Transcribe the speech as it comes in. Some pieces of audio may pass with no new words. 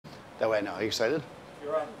That way I know. Are you excited?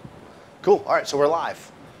 You're on. Cool. All right, so we're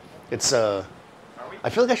live. It's, I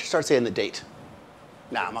feel like I should start saying the date.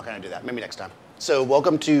 Nah, I'm not going to do that. Maybe next time. So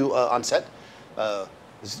welcome to ONSET.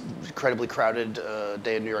 This incredibly crowded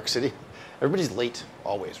day in New York City. Everybody's late,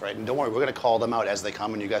 always, right? And don't worry, we're going to call them out as they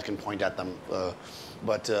come, and you guys can point at them.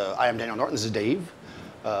 I am Daniel Norton. This is Dave.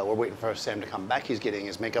 We're waiting for Sam to come back. He's getting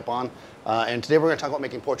his makeup on. And today we're going to talk about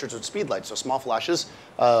making portraits with speedlights, so small flashes.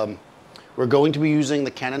 We're going to be using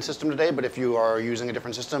the Canon system today, but if you are using a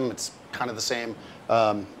different system, it's kind of the same.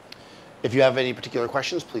 If you have any particular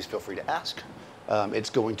questions, please feel free to ask. It's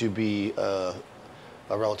going to be a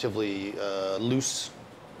relatively loose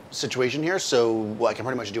situation here, so I can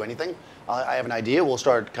pretty much do anything. I have an idea, we'll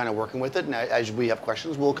start kind of working with it, and as we have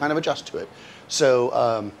questions, we'll kind of adjust to it.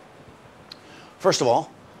 So, first of all,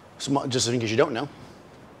 just in case you don't know,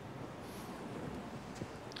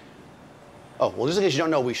 just in case you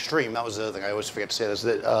don't know, we stream. That was the other thing I always forget to say this.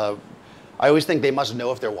 That I always think they must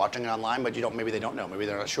know if they're watching it online, but maybe they don't know. Maybe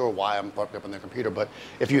they're not sure why I'm popping up on their computer. But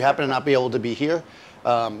if you happen to not be able to be here,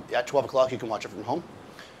 at 12 o'clock you can watch it from home.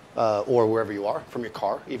 Or wherever you are, from your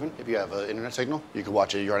car even. If you have an internet signal, you can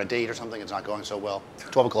watch it. You're on a date or something, it's not going so well.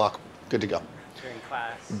 12 o'clock, good to go. During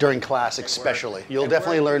class. During class especially. You'll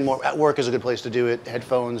definitely learn more. At work is a good place to do it.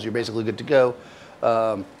 Headphones, you're basically good to go.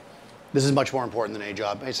 This is much more important than a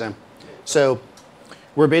job. Hey, Sam. So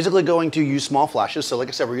we're basically going to use small flashes. So like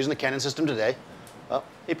I said, we're using the Canon system today. Oh,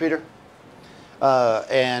 hey, Peter.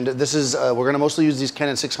 And this is, we're going to mostly use these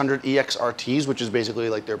Canon 600 EX RTs, which is basically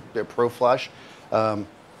like their pro flash.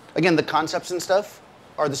 Again, the concepts and stuff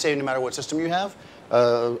are the same no matter what system you have.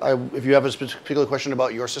 If you have a particular question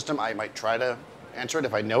about your system, I might try to answer it.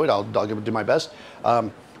 If I know it, I'll do my best.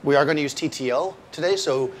 We are going to use TTL today.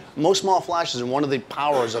 So most small flashes, and one of the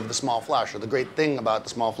powers of the small flash, or the great thing about the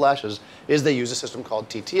small flashes, is they use a system called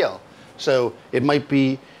TTL. So it might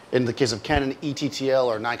be, in the case of Canon, eTTL,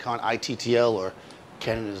 or Nikon iTTL, or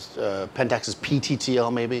Canon is, Pentax is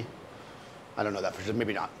PTTL maybe. I don't know that for sure,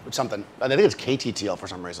 maybe not, but something. I think it's KTTL for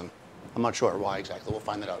some reason. I'm not sure why exactly, we'll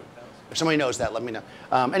find that out. If somebody knows that, let me know.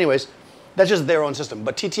 Anyways, that's just their own system.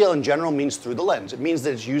 But TTL in general means through the lens. It means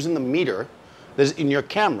that it's using the meter that is in your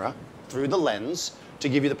camera through the lens to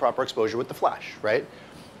give you the proper exposure with the flash, right?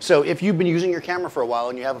 So if you've been using your camera for a while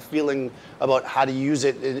and you have a feeling about how to use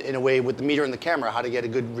it in a way with the meter in the camera, how to get a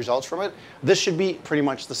good results from it, this should be pretty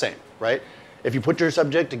much the same, right? If you put your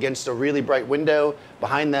subject against a really bright window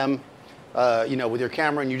behind them, with your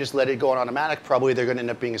camera and you just let it go on automatic, probably they're going to end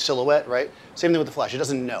up being a silhouette, right? Same thing with the flash. It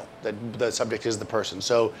doesn't know that the subject is the person.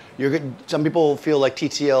 So some people feel like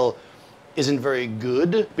TTL isn't very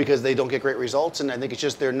good because they don't get great results, and I think it's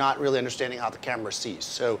just they're not really understanding how the camera sees.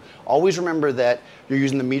 So always remember that you're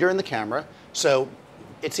using the meter in the camera, so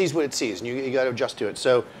it sees what it sees, and you got to adjust to it.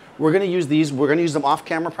 So we're going to use these. We're going to use them off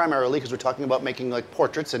camera primarily because we're talking about making like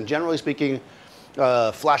portraits, and generally speaking,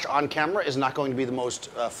 flash on camera is not going to be the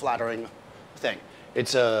most flattering thing.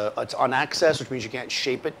 It's on access, which means you can't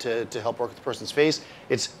shape it to help work with the person's face.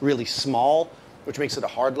 It's really small, which makes it a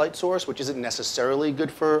hard light source, which isn't necessarily good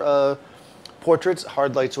for portraits.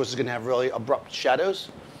 Hard light source is going to have really abrupt shadows.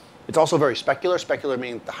 It's also very specular. Specular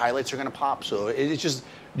meaning the highlights are going to pop. So it's just,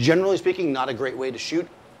 generally speaking, not a great way to shoot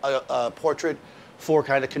a portrait for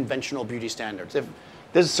kind of conventional beauty standards. If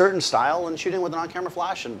there's a certain style in shooting with an on-camera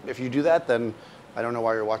flash, and if you do that, then I don't know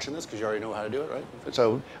why you're watching this because you already know how to do it, right?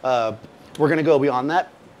 So we're going to go beyond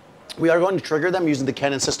that. We are going to trigger them using the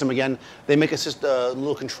Canon system again. They make a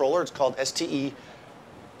little controller. It's called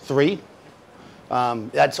STE3.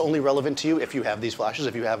 That's only relevant to you if you have these flashes.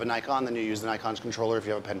 If you have a Nikon, then you use the Nikon's controller. If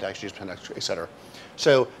you have a Pentax, you use Pentax, etc.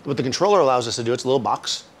 So what the controller allows us to do, it's a little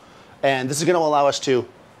box. And this is going to allow us to,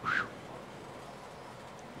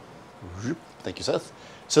 thank you, Seth.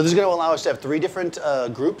 So this is going to allow us to have 3 different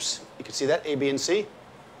groups. You can see that, A, B, and C,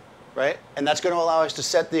 right? And that's going to allow us to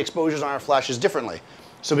set the exposures on our flashes differently.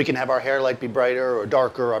 So we can have our hair light be brighter or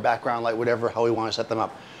darker, our background light, whatever, how we want to set them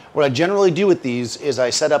up. What I generally do with these is I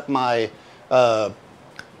set up my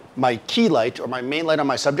key light or my main light on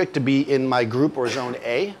my subject to be in my group or zone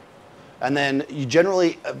A. And then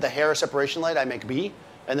the hair separation light I make B,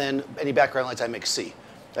 and then any background lights I make C.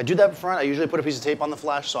 I do that up front. I usually put a piece of tape on the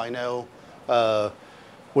flash so I know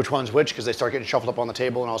which one's which, because they start getting shuffled up on the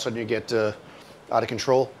table and all of a sudden you get out of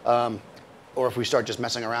control. Or if we start just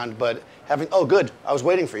messing around. But oh good, I was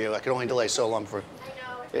waiting for you. I could only delay so long for.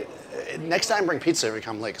 Next time bring pizza if you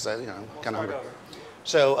come late, because I'm kind of hungry.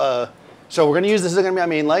 So we're going to use, this is going to be my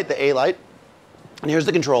main light, the A light. And here's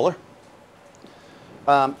the controller.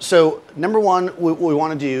 So number one, what we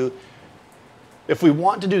want to do If we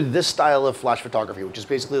want to do this style of flash photography, which is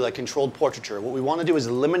basically like controlled portraiture, what we want to do is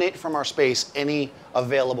eliminate from our space any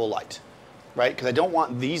available light, right? Because I don't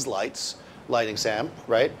want these lights lighting Sam,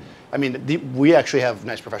 right? I mean, we actually have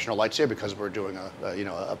nice professional lights here because we're doing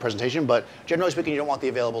a presentation, but generally speaking, you don't want the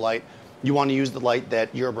available light. You want to use the light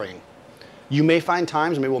that you're bringing. You may find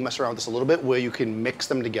times, maybe we'll mess around with this a little bit, where you can mix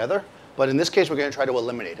them together, but in this case, we're going to try to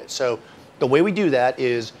eliminate it. So the way we do that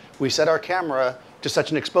is we set our camera to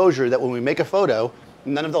such an exposure that when we make a photo,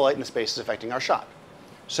 none of the light in the space is affecting our shot.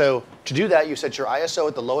 So to do that, you set your ISO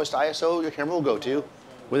at the lowest ISO your camera will go to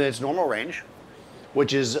within its normal range,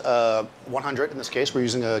 which is 100 in this case. We're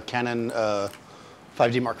using a Canon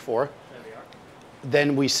 5D Mark IV.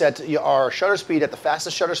 Then we set our shutter speed at the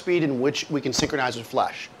fastest shutter speed in which we can synchronize with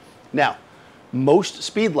flash. Now, most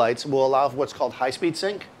Speedlights will allow what's called high-speed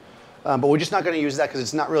sync, but we're just not going to use that because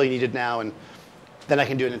it's not really needed now, and then I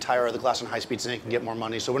can do an entire other class on high-speed sync and get more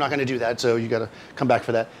money, so we're not going to do that, so you got to come back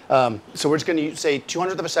for that. So we're just going to say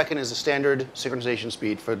 200th of a second is the standard synchronization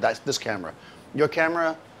speed for this camera. Your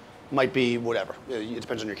camera might be whatever. It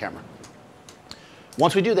depends on your camera.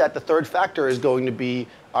 Once we do that, the third factor is going to be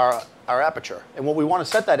our aperture. And what we want to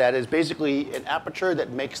set that at is basically an aperture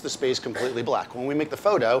that makes the space completely black. When we make the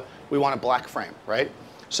photo, we want a black frame, right?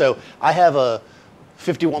 So I have a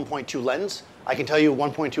 51.2 lens. I can tell you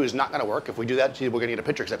 1.2 is not going to work. If we do that, we're going to get a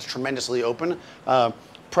picture because that's tremendously open.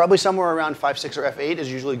 Probably somewhere around 5.6 or f8 is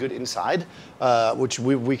usually good inside, which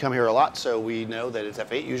we come here a lot, so we know that it's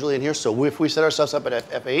f8 usually in here. So if we set ourselves up at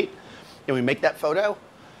f8 and we make that photo,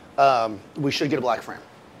 we should get a black frame.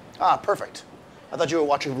 Ah, perfect. I thought you were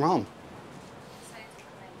watching from home.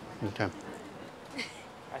 Okay.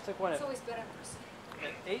 I took one at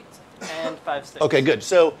 8 and 5.6. Okay, good.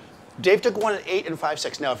 So Dave took one at 8 and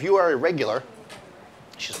 5.6. Now, if you are a regular,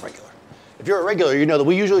 she's regular. If you're a regular, you know that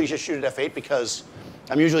we usually just shoot at f8 because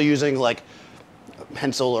I'm usually using like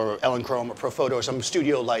Pencil or Ellen Chrome or Profoto or some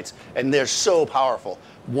studio lights, and they're so powerful.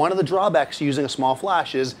 One of the drawbacks to using a small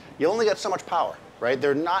flash is you only get so much power, right?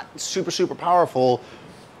 They're not super, super powerful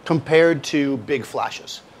compared to big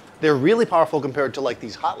flashes. They're really powerful compared to like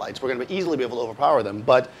these hot lights. We're going to easily be able to overpower them,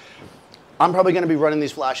 but I'm probably going to be running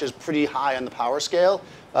these flashes pretty high on the power scale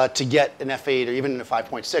to get an f8 or even a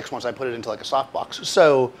 5.6 once I put it into like a softbox.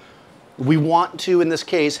 So we want to, in this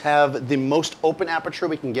case, have the most open aperture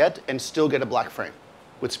we can get and still get a black frame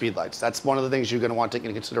with Speedlights. That's one of the things you're going to want to take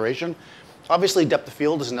into consideration. Obviously, depth of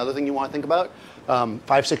field is another thing you want to think about.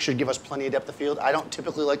 5.6 should give us plenty of depth of field. I don't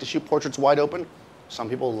typically like to shoot portraits wide open. Some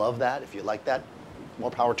people love that. If you like that,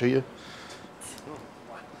 more power to you.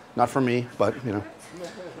 Not for me, but you know.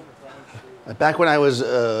 Back when I was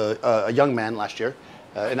a young man last year,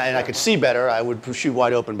 and I could see better, I would shoot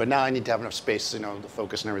wide open. But now I need to have enough space, you know, to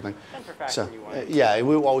focus and everything. And for fact, so, you want. yeah,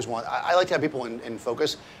 we always want. I like to have people in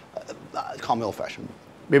focus. Call me old-fashioned.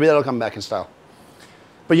 Maybe that'll come back in style.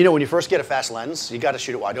 But you know, when you first get a fast lens, you got to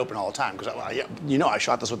shoot it wide open all the time because you know I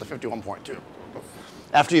shot this with the 51.2.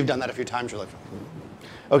 After you've done that a few times, you're like,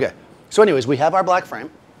 okay. So anyways, we have our black frame,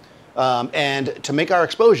 and to make our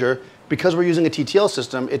exposure, because we're using a TTL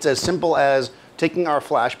system, it's as simple as taking our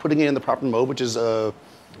flash, putting it in the proper mode, which is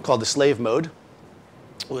called the slave mode.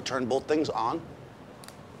 We'll turn both things on,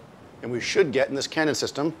 and we should get in this Canon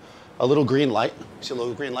system a little green light. See a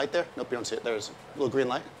little green light there? Nope, you don't see it. There's a little green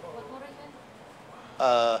light. What mode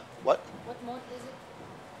again? What? What mode is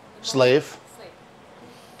it? Slave. Slave.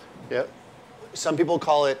 Yeah. Some people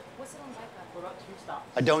call it. What's it on Nikon? What about 2 stops?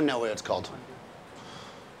 I don't know what it's called.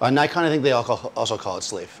 Nikon, I think they also call it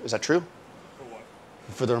slave. Is that true? For what?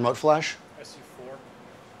 For the remote flash? SU4?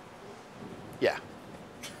 Yeah.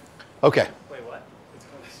 Okay. Wait, what? It's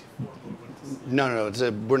called SU4.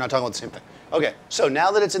 No. We're not talking about the same thing. Okay. So now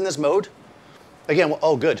that it's in this mode, again,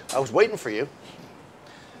 oh, good. I was waiting for you.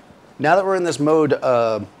 Now that we're in this mode,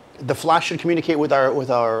 the flash should communicate with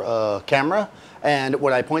our camera, and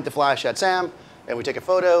when I point the flash at Sam and we take a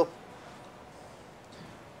photo.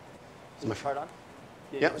 Is my chart on?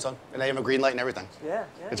 Yeah, it's on. And I have a green light and everything. Yeah.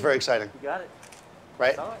 It's very exciting. You got it.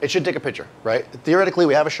 Right? Solid. It should take a picture, right? Theoretically,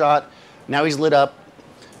 we have a shot. Now he's lit up.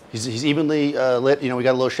 He's evenly lit. You know, we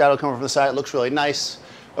got a little shadow coming from the side. It looks really nice.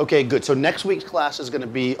 Okay, good. So next week's class is going to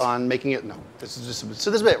be on making it. No, this is just so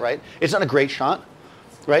this bit, right? It's not a great shot,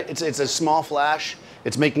 right? It's a small flash.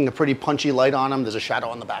 It's making a pretty punchy light on him. There's a shadow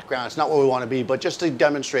on the background. It's not where we want to be, but just to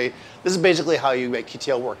demonstrate, this is basically how you make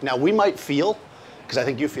TTL work. Now we might feel, because I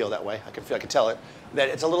think you feel that way. I can tell it, that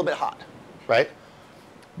it's a little bit hot, right?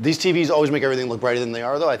 These TVs always make everything look brighter than they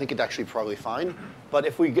are, though. I think it's actually probably fine. But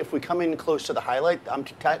if we come in close to the highlight, I'm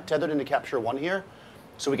tethered into capture 1 here,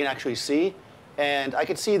 so we can actually see. And I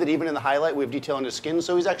could see that even in the highlight, we have detail in his skin,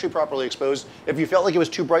 so he's actually properly exposed. If you felt like it was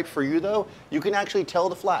too bright for you, though, you can actually tell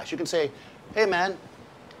the flash. You can say, hey, man,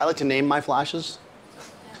 I like to name my flashes.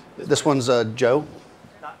 This one's Joe.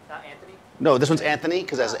 Not Anthony? No, this one's Anthony,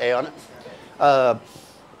 because it has an A on it.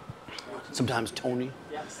 Sometimes Tony.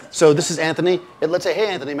 Yep. So this is Anthony. Let's say, hey,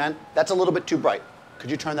 Anthony, man, that's a little bit too bright. Could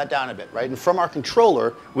you turn that down a bit, right? And from our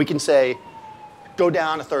controller, we can say, go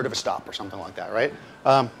down a third of a stop or something like that, right?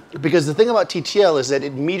 Because the thing about TTL is that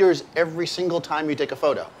it meters every single time you take a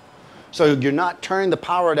photo. So you're not turning the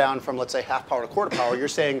power down from, let's say, half power to quarter power. You're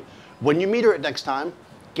saying, when you meter it next time,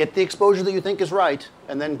 get the exposure that you think is right,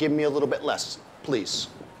 and then give me a little bit less, please.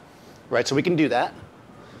 Right, so we can do that.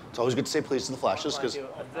 It's always good to say please to the flashes. Want to do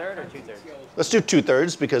a third or 2/3? Let's do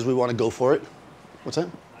 2/3 because we want to go for it. What's that?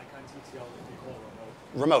 Nikon TTL, they call it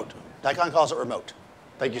remote. Remote. Nikon calls it remote.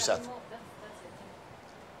 Thank you, Seth. That's it.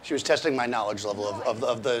 She was testing my knowledge level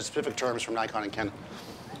of the specific terms from Nikon and Canon.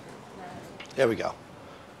 There we go.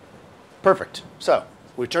 Perfect. So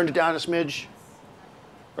we turned it down a smidge,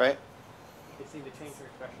 right? You seem to change your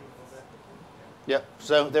expression a little bit. Yep.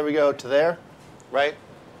 So there we go to there, right?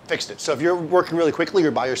 Fixed it. So if you're working really quickly,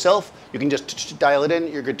 you're by yourself, you can just dial it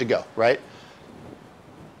in, you're good to go, right?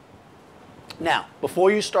 Now,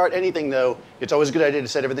 before you start anything though, it's always a good idea to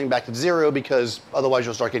set everything back to 0 because otherwise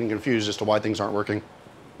you'll start getting confused as to why things aren't working.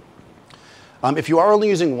 If you are only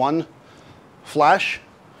using one flash,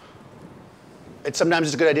 sometimes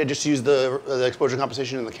it's a good idea just to use the exposure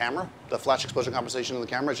compensation in the camera, the flash exposure compensation in the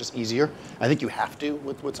camera. It's just easier. I think you have to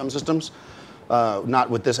with some systems, not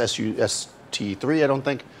with this ST3, I don't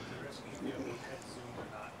think.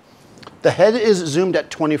 The head is zoomed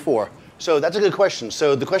at 24. So that's a good question.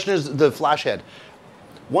 So the question is the flash head.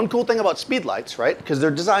 One cool thing about speedlights, right, because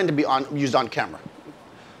they're designed to be used on camera.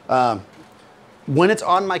 When it's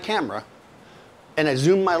on my camera and I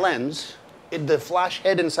zoom my lens, the flash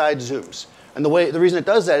head inside zooms. And the reason it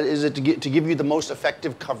does that is to give you the most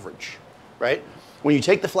effective coverage, right? When you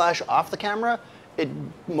take the flash off the camera,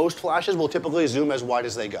 most flashes will typically zoom as wide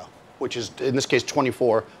as they go, which is, in this case,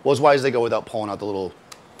 24. Well, as wide as they go without pulling out the little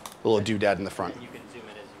doodad in the front. You can zoom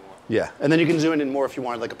it as you want. Yeah, and then you can zoom it in more if you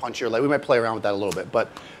wanted like a punchier light. We might play around with that a little bit. But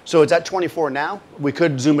so it's at 24 now. We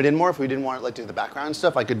could zoom it in more if we didn't want it like to the background and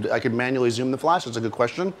stuff. I could manually zoom the flash. That's a good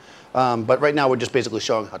question. But right now we're just basically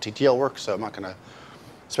showing how TTL works, so I'm not going to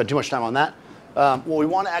spend too much time on that. What we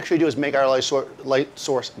want to actually do is make our light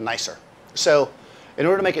source nicer. So in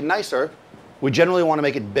order to make it nicer, we generally want to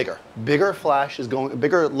make it bigger. Bigger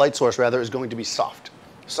light source rather is going to be soft.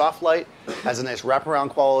 Soft light has a nice wraparound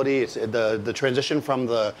quality. It's the transition from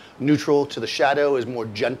the neutral to the shadow is more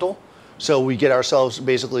gentle. So we get ourselves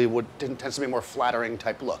basically what tends to be a more flattering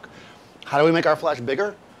type look. How do we make our flash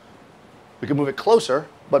bigger? We can move it closer,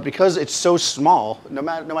 but because it's so small, no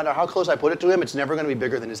matter how close I put it to him, it's never going to be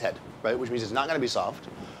bigger than his head, right? Which means it's not going to be soft.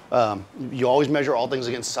 You always measure all things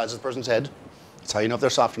against the size of the person's head. That's how you know if they're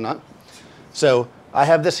soft or not. So I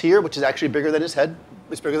have this here, which is actually bigger than his head.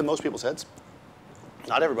 It's bigger than most people's heads.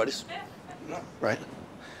 Not everybody's, right?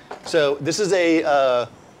 So this is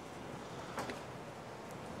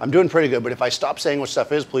I'm doing pretty good, but if I stop saying what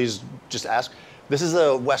stuff is, please just ask. This is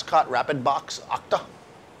a Westcott Rapid Box Octa.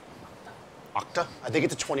 Octa, I think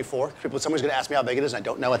it's a 24. Somebody's gonna ask me how big it is, and I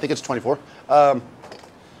don't know. I think it's 24. I'll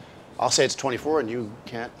say it's 24, and you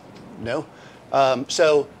can't know.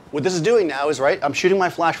 So what this is doing now is, right, I'm shooting my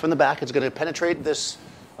flash from the back. It's gonna penetrate this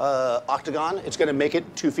octagon. It's gonna make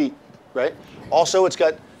it 2 feet, right? Also, it's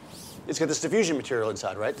got this diffusion material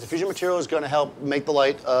inside, right? The diffusion material is gonna help make the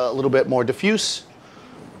light a little bit more diffuse,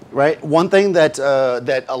 right? One thing that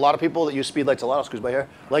a lot of people that use speedlights a lot, excuse my hair,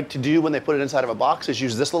 like to do when they put it inside of a box is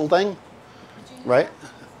use this little thing, right?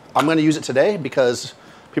 I'm gonna use it today because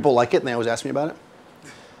people like it and they always ask me about it.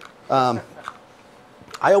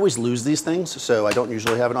 I always lose these things, so I don't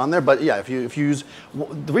usually have it on there. But yeah, if you use,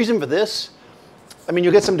 the reason for this, I mean,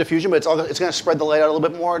 you'll get some diffusion, but it's going to spread the light out a little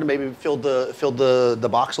bit more to maybe fill the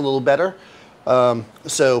box a little better.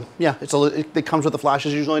 So yeah, it comes with the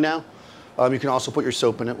flashes usually now. You can also put your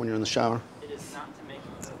soap in it when you're in the shower. It is not to make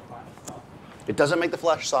the flash soft. It doesn't make the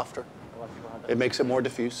flash softer. It makes it more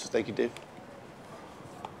diffuse. Thank you, Dave.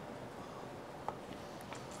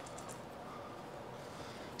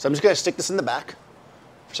 So I'm just going to stick this in the back.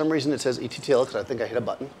 For some reason it says ETTL because I think I hit a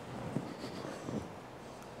button.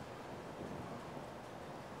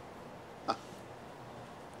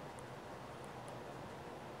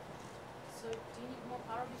 So do you need more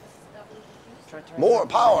power because it's doubly diffused? More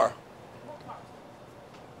power. More power.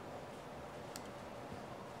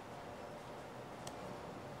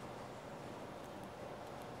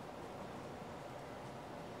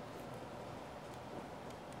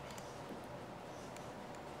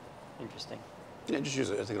 interesting. Yeah, just use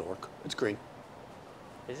it. I think it'll work. It's green.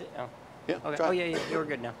 Is it? Oh. Yeah. Okay. try Oh it. yeah, you're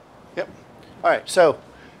good now. Yep. All right. So,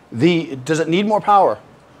 does it need more power?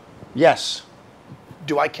 Yes.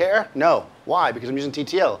 Do I care? No. Why? Because I'm using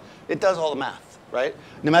TTL. It does all the math, right?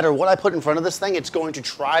 No matter what I put in front of this thing, it's going to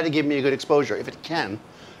try to give me a good exposure. If it can,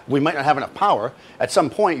 we might not have enough power. At some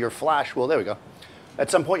point, your flash will. There we go. At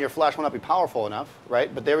some point, your flash will not be powerful enough,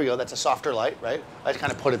 right? But there we go. That's a softer light, right? I just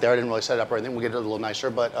kind of put it there. I didn't really set it up or anything. We'll get it a little nicer,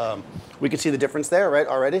 but we can see the difference there, right?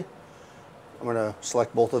 Already. I'm going to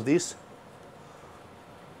select both of these,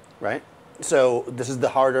 right? So this is the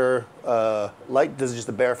harder light. This is just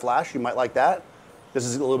a bare flash. You might like that. This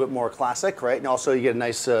is a little bit more classic, right? And also you get a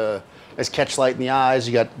nice catch light in the eyes.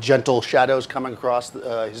 You got gentle shadows coming across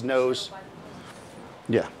his nose.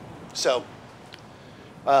 Yeah. So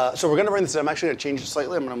we're going to bring this. I'm actually going to change it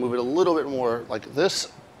slightly. I'm going to move it a little bit more like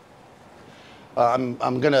this. I'm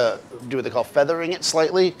going to do what they call feathering it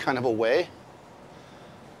slightly, kind of away,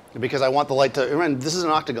 because I want the light to. Remember, this is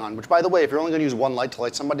an octagon. Which, by the way, if you're only going to use one light to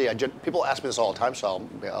light somebody, people ask me this all the time, so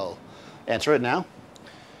I'll answer it now.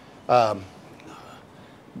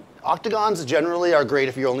 Octagons generally are great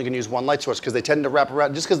if you're only going to use one light source because they tend to wrap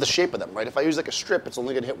around, just because the shape of them, right? If I use like a strip, it's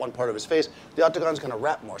only going to hit one part of his face. The octagon's going to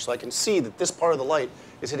wrap more, so I can see that this part of the light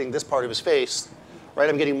is hitting this part of his face, right?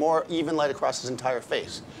 I'm getting more even light across his entire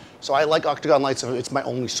face. So I like octagon lights if it's my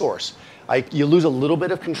only source. You lose a little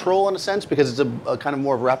bit of control in a sense because it's a kind of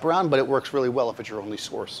more of a wraparound, but it works really well if it's your only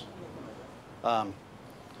source.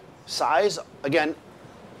 Size, again,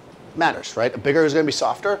 matters, right? A bigger is going to be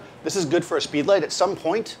softer. This is good for a speed light. At some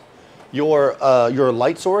point, your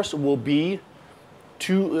light source will be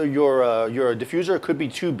your diffuser could be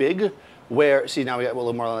too big. Where see now we got a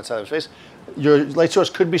little more on that side of his face. Your light source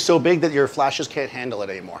could be so big that your flashes can't handle it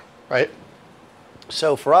anymore, right?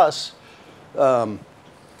 So for us,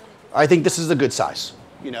 I think this is a good size.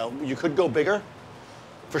 You know, you could go bigger,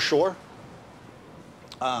 for sure.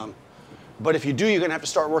 But if you do, you're going to have to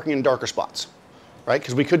start working in darker spots, right?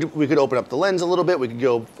 Because we could open up the lens a little bit. We could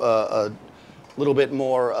go a little bit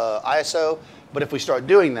more ISO. But if we start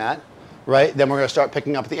doing that, right, then we're going to start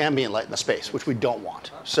picking up the ambient light in the space, which we don't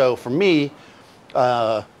want. So for me,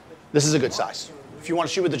 this is a good size. If you want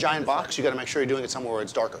to shoot with a giant box, you got to make sure you're doing it somewhere where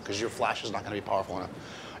it's darker because your flash is not going to be powerful enough.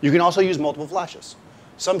 You can also use multiple flashes.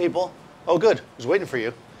 Some people, oh good, I was waiting for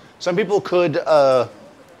you. Some people like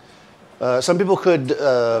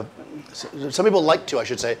to, I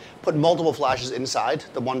should say, put multiple flashes inside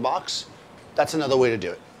the one box. That's another way to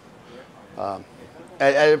do it.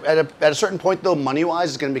 At a certain point, though, money-wise,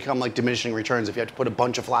 it's going to become like diminishing returns if you have to put a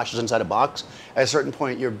bunch of flashes inside a box. At a certain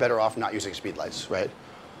point, you're better off not using speedlights, right?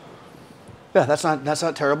 Yeah, that's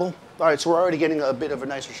not terrible. All right, so we're already getting a bit of a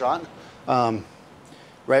nicer shot.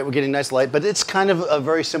 Right, we're getting nice light, but it's kind of a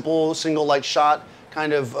very simple single light shot,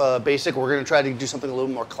 kind of basic. We're going to try to do something a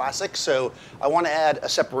little more classic. So I want to add a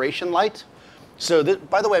separation light. So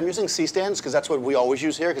by the way, I'm using C-stands because that's what we always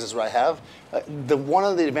use here because that's what I have. One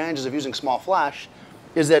of the advantages of using small flash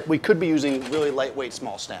is that we could be using really lightweight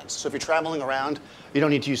small stands. So if you're traveling around, you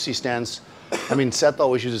don't need to use C-stands. I mean, Seth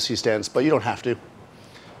always uses C-stands, but you don't have to.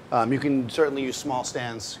 You can certainly use small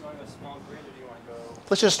stands. Do you want to go small grid or do you want to go?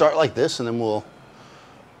 Let's just start like this and then we'll,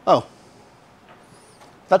 oh,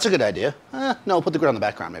 that's a good idea. No, put the grid on the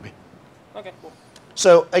background maybe. Okay, cool.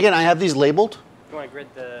 So again, I have these labeled. You want to grid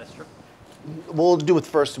the strip? We'll do with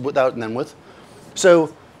first, without, and then with.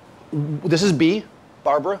 So this is B,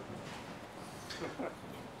 Barbara.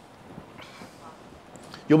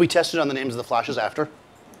 You'll be tested on the names of the flashes after.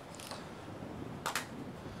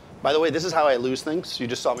 By the way, this is how I lose things. You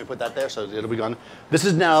just saw me put that there, so it'll be gone. This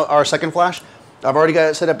is now our second flash. I've already got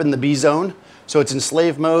it set up in the B zone. So it's in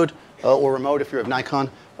slave mode or remote if you have Nikon.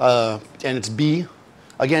 And it's B.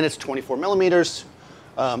 Again, it's 24 millimeters.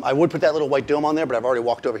 I would put that little white dome on there, but I've already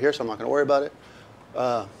walked over here, so I'm not going to worry about it.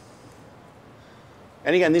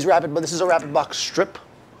 And again, this is a rapid box strip.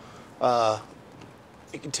 You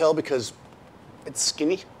can tell because it's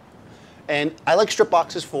skinny. And I like strip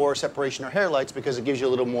boxes for separation or hair lights because it gives you a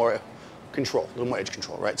little more control, a little more edge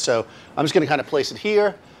control, right? So I'm just going to kind of place it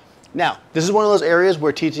here. Now, this is one of those areas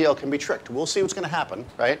where TTL can be tricked. We'll see what's going to happen,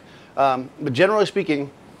 right? But generally speaking,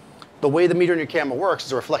 the way the meter in your camera works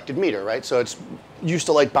is a reflected meter, right? So it's used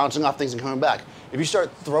to like bouncing off things and coming back. If you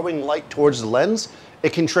start throwing light towards the lens,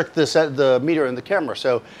 it can trick the meter in the camera.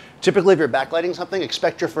 So typically if you're backlighting something,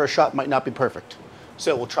 expect your first shot might not be perfect.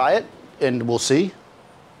 So we'll try it and we'll see.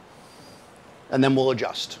 And then we'll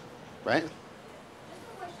adjust, right? Just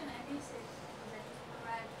a question, I missed it, that you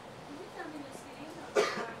provide. Can you tell me the settings of the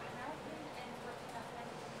camera and what kind of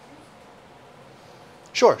lens you use?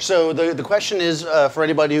 Sure. So the question is, for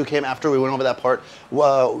anybody who came after we went over that part,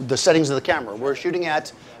 the settings of the camera. We're shooting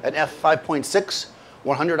at an f5.6,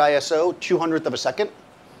 100 ISO, 200th of a second.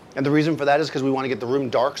 And the reason for that is because we want to get the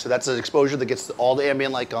room dark, so that's an exposure that gets all the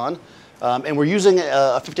ambient light on. And we're using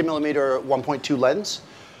a 50 millimeter 1.2 lens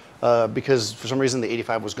because for some reason the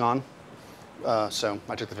 85 was gone. So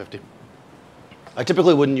I took the 50. I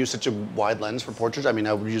typically wouldn't use such a wide lens for portraits. I mean,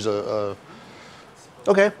 I would use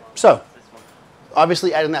okay, so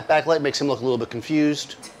obviously adding that backlight makes him look a little bit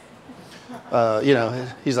confused. You know,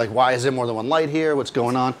 he's like, why is there more than one light here? What's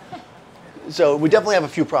going on? So we definitely have a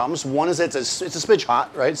few problems. One is it's a smidge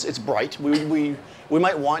hot, right? It's bright. We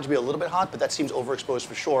might want it to be a little bit hot, but that seems overexposed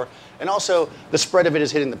for sure. And also, the spread of it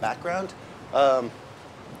is hitting the background,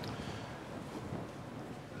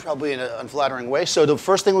 probably in an unflattering way. So the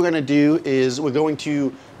first thing we're going to do is we're going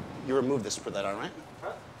to, you remove this, put that on, right?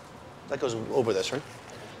 That goes over this, right?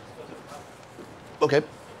 Okay,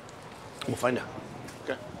 we'll find out.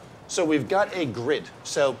 Okay, so we've got a grid.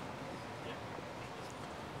 So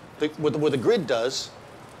what the grid does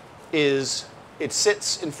is it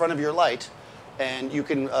sits in front of your light, and you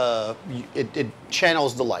can it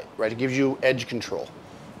channels the light, right? It gives you edge control.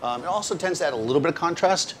 It also tends to add a little bit of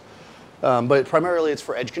contrast, but primarily it's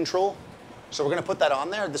for edge control. So we're going to put that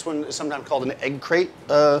on there. This one is sometimes called an egg crate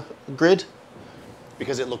grid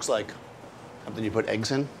because it looks like something you put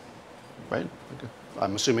eggs in, right? Okay.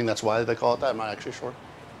 I'm assuming that's why they call it that. I'm not actually sure.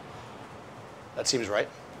 That seems right.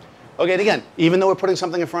 Okay, and again, even though we're putting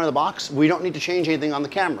something in front of the box, we don't need to change anything on the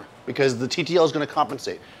camera because the TTL is going to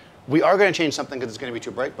compensate. We are going to change something because it's going to be too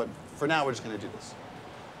bright, but for now we're just going to do this.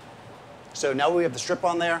 So now we have the strip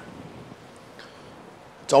on there.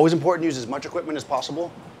 It's always important to use as much equipment as possible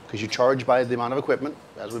because you charge by the amount of equipment,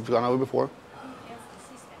 as we've gone over before.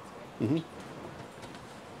 Mm-hmm.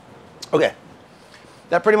 Okay,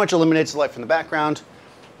 that pretty much eliminates the light from the background,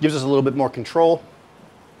 gives us a little bit more control.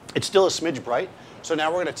 It's still a smidge bright. So now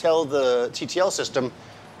we're going to tell the TTL system,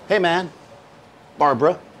 hey man,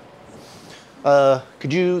 Barbara,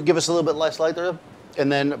 could you give us a little bit less light there?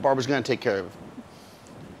 And then Barbara's going to take care of it.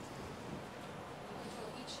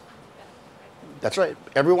 That's right.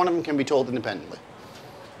 Every one of them can be told independently.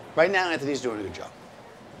 Right now, Anthony's doing a good job.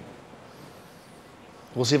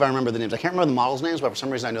 We'll see if I remember the names. I can't remember the models' names, but for some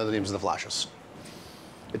reason I know the names of the flashes.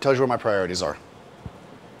 It tells you where my priorities are.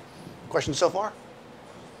 Questions so far?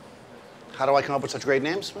 How do I come up with such great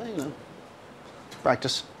names? Well, you know,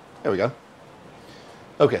 practice. There we go.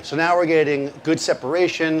 Okay, so now we're getting good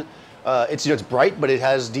separation. It's, you know, it's bright, but it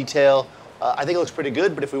has detail. I think it looks pretty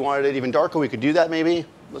good, but if we wanted it even darker, we could do that maybe.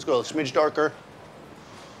 Let's go a smidge darker.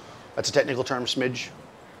 That's a technical term, smidge.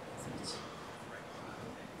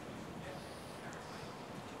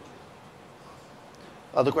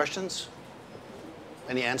 Other questions?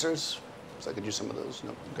 Any answers? So I could use some of those.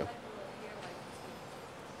 No? Okay.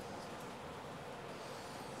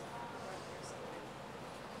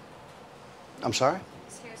 I'm sorry?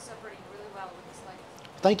 His hair is separating really well with this light.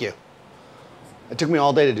 Thank you. It took me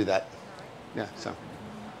all day to do that. Yeah, so.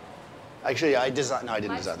 Actually, I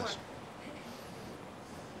didn't design this.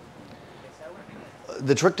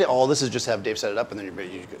 The trick to all this is just have Dave set it up, and then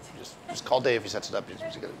you just call Dave, he sets it up.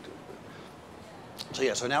 So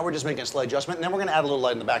yeah, so now we're just making a slight adjustment, and then we're going to add a little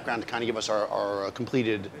light in the background to kind of give us our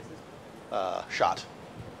completed shot.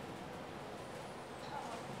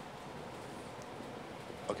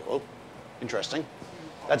 Okay, well, interesting.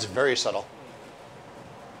 That's very subtle.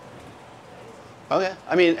 Okay,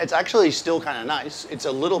 I mean, it's actually still kind of nice. It's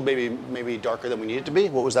a little maybe darker than we need it to be.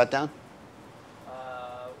 What was that down? We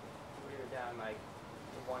were down like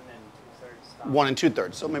 1 2/3 stop. 1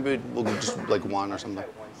 2/3. So maybe we'll do just like 1 or something.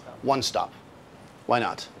 One stop. Why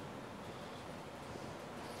not?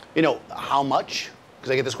 You know, how much?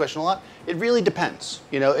 Because I get this question a lot. It really depends.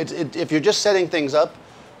 You know, if you're just setting things up,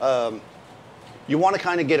 you want to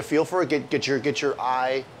kind of get a feel for it. Get your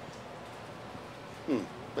eye.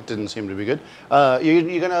 That didn't seem to be good.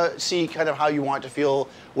 You're gonna see kind of how you want it to feel.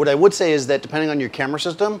 What I would say is that depending on your camera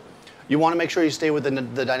system, you want to make sure you stay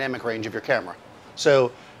within the dynamic range of your camera.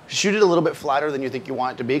 So shoot it a little bit flatter than you think you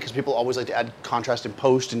want it to be, because people always like to add contrast in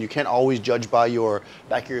post, and you can't always judge by your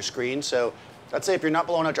back of your screen. So I'd say if you're not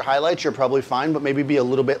blowing out your highlights, you're probably fine, but maybe be a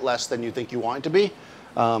little bit less than you think you want it to be.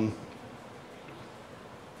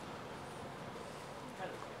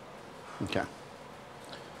 Okay.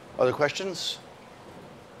 Other questions?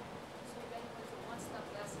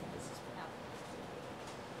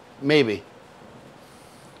 Maybe.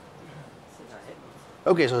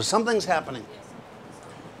 Okay, so something's happening.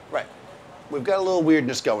 Right. We've got a little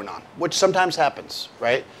weirdness going on, which sometimes happens,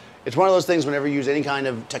 right? It's one of those things whenever you use any kind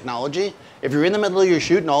of technology. If you're in the middle of your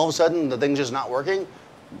shoot and all of a sudden the thing's just not working,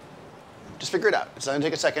 Just figure it out. It's not gonna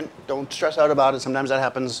take a second. Don't stress out about it. Sometimes that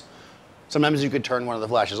happens. Sometimes you could turn one of the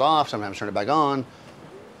flashes off, sometimes turn it back on.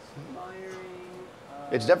 Firing.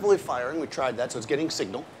 It's definitely firing. We tried that, so it's getting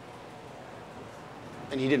signal.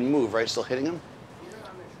 And he didn't move, right? Still hitting him? I'm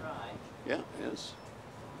gonna try. Yeah, it is.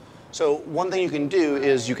 So one thing you can do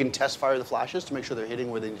is you can test fire the flashes to make sure they're hitting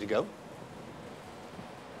where they need to go.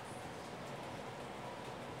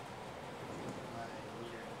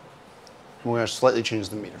 We're going to slightly change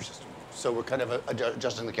the meter system. So we're kind of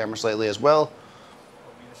adjusting the camera slightly as well.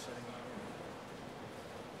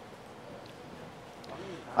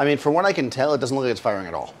 I mean, from what I can tell, it doesn't look like it's firing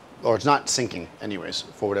at all. Or it's not syncing anyways,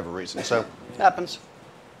 for whatever reason. So it happens.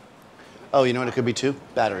 Oh, you know what it could be too?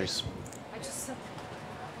 Batteries. I just said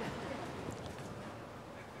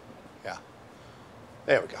Yeah.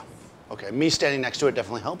 There we go. Okay, me standing next to it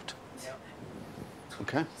definitely helped. Yep.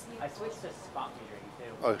 Okay. I switched to spot metering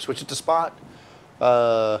too. Oh, switch it to spot.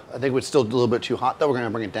 I think it's still a little bit too hot though. We're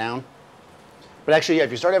gonna bring it down. But actually, yeah,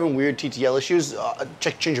 if you start having weird TTL issues,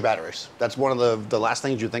 change your batteries. That's one of the last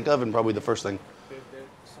things you think of, and probably the first thing.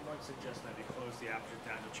 Someone suggested that you close the aperture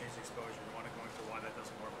down to change the exposure. You want to go into why that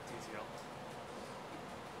doesn't work with TTL.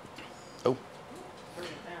 Oh. Turn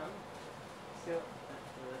it down. Still, that's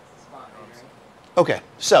the spot metering. Okay,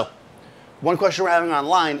 so one question we're having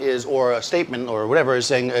online is, or a statement or whatever, is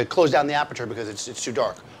saying close down the aperture because it's too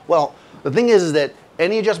dark. Well, the thing is that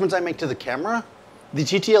any adjustments I make to the camera, the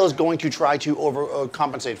TTL is going to try to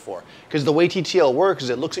compensate for. Because the way TTL works is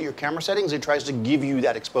it looks at your camera settings, it tries to give you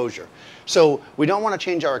that exposure. So we don't want to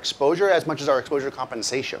change our exposure as much as our exposure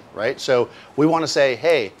compensation, right? So we want to say,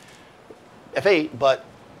 hey, f8, but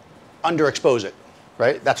underexpose it,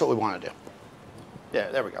 right? That's what we want to do. Yeah,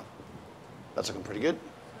 there we go. That's looking pretty good.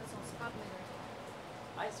 that's on spot meter.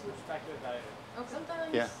 I switched back to a battery. Okay.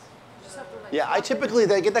 Sometimes. Yeah. You just have to like. Yeah, I typically,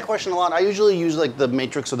 they get that question a lot. I usually use like the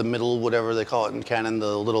matrix or the middle, whatever they call it in Canon,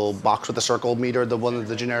 the little box with the circle meter, the one with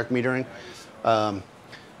the generic metering.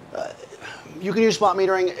 You can use spot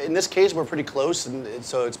metering. In this case, we're pretty close, and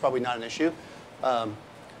so it's probably not an issue.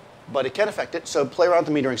 But it can affect it, so play around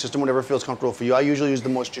with the metering system, whatever feels comfortable for you. I usually use the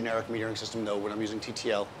most generic metering system, though, when I'm using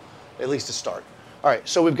TTL, at least to start. All right,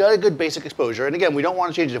 so we've got a good basic exposure, and again, we don't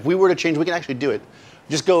want to change it. If we were to change, we can actually do it.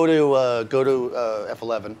 Just go to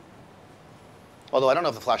F11. Although I don't know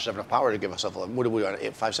if the flash has enough power to give us F11. What are we on,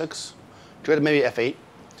 856? Try to maybe F8.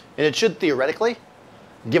 And it should theoretically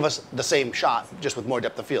give us the same shot, just with more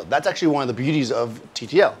depth of field. That's actually one of the beauties of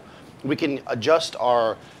TTL. We can adjust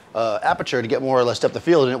our aperture to get more or less depth of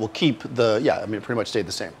field, and it will keep the, yeah, I mean, it pretty much stayed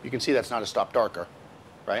the same. You can see that's not a stop darker,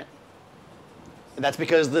 right? And that's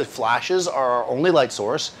because the flashes are our only light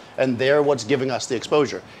source, and they're what's giving us the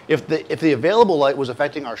exposure. If the available light was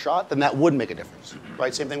affecting our shot, then that would make a difference,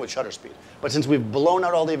 right? Same thing with shutter speed. But since we've blown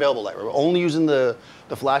out all the available light, we're only using the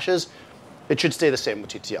flashes, it should stay the same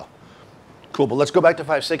with TTL. Cool, but let's go back to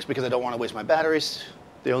 5.6 because I don't want to waste my batteries.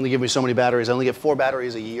 They only give me so many batteries. I only get 4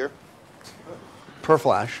 batteries a year per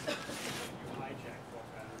flash.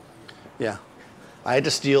 Yeah. I had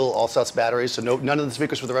to steal all Seth's batteries, so none of the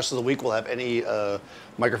speakers for the rest of the week will have any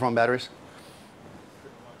microphone batteries.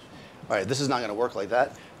 All right, this is not going to work like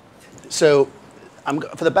that. So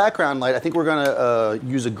for the background light, I think we're going to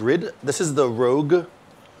use a grid. This is the Rogue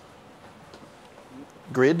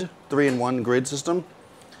grid, 3-in-1 grid system.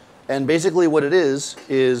 And basically what it is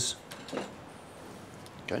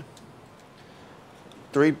okay,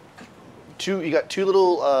 you got 2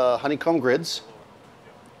 little honeycomb grids,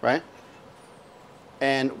 right?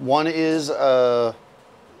 And one is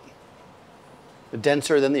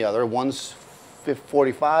denser than the other. One's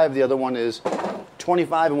 45, the other one is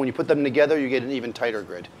 25, and when you put them together, you get an even tighter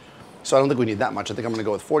grid. So I don't think we need that much. I think I'm gonna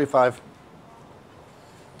go with 45.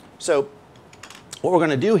 So what we're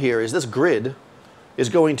gonna do here is this grid is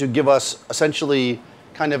going to give us essentially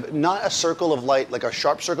kind of not a circle of light, like a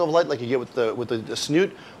sharp circle of light like you get with the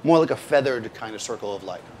snoot, more like a feathered kind of circle of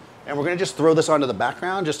light. And we're gonna just throw this onto the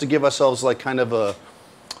background just to give ourselves like kind of a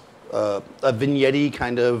vignette-y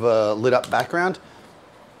kind of lit up background.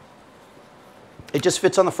 It just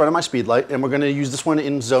fits on the front of my speedlight, and we're gonna use this one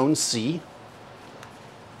in zone C.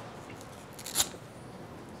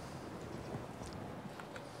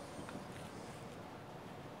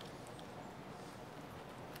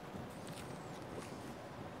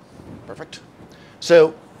 Perfect.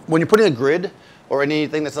 So when you're putting a grid or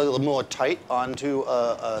anything that's a little more tight onto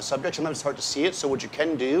a subject, sometimes it's hard to see it. So what you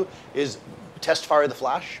can do is test fire the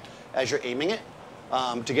flash as you're aiming it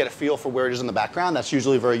to get a feel for where it is in the background. That's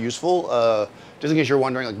usually very useful. Just in case you're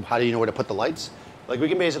wondering, like, how do you know where to put the lights? Like, we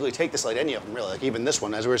can basically take this light, any of them really. Like even this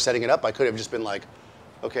one, as we were setting it up, I could have just been like,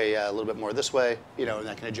 okay, yeah, a little bit more this way, you know, and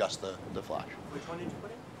I can adjust the flash. Which one did you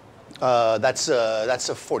put in? That's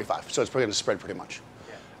a 45, so it's probably going to spread pretty much.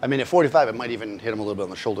 Yeah. I mean, at 45, it might even hit him a little bit on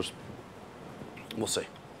the shoulders. We'll see.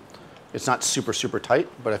 It's not super, super tight,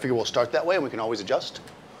 but I figure we'll start that way and we can always adjust.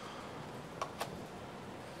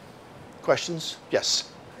 Questions?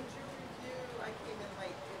 Yes. Could you review, I came in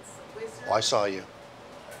late, it's Wizard. Oh, I saw you.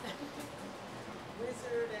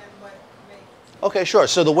 Wizard and what makes. Okay, sure.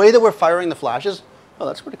 So the way that we're firing the flashes, oh,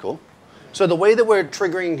 that's pretty cool. So the way that we're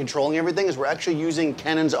triggering and controlling everything is we're actually using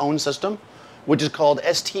Canon's own system, which is called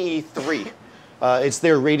STE3. It's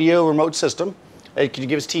their radio remote system. It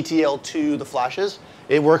gives TTL to the flashes.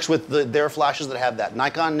 It works with their flashes that have that.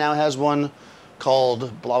 Nikon now has one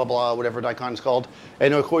called blah, blah, blah, whatever Nikon's called.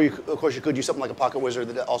 And of course, you could use something like a Pocket Wizard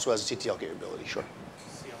that also has a TTL capability, sure.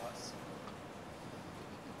 CLS.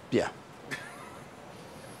 Yeah.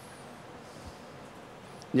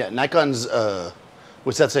 Yeah, Nikon's,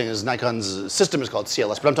 what's that saying is Nikon's system is called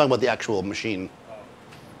CLS, but I'm talking about the actual machine. Oh.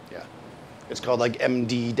 Yeah. It's called like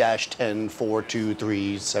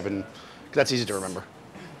MD-104237. That's easy to remember.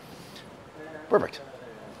 Perfect.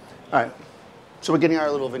 All right. So we're getting our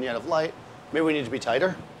little vignette of light. Maybe we need to be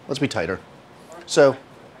tighter. Let's be tighter. So,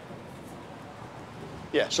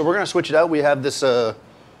 yeah, so we're going to switch it out. We have this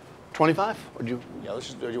 25? Or do you, yeah, let's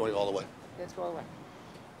just, or do you want to go all the way? Let's go away.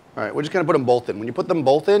 All right, we're just going to put them both in. When you put them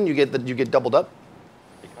both in, you get doubled up.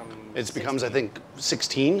 It becomes, 16. I think,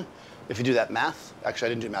 16 if you do that math. Actually, I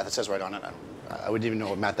didn't do math. It says right on it. I wouldn't even know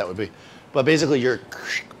what math that would be. But basically, this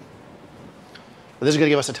is going to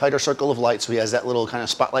give us a tighter circle of light, so he has that little kind of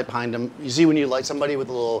spotlight behind him. You see when you light somebody with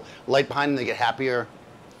a little light behind them, they get happier.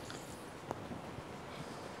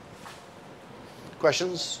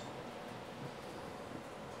 Questions?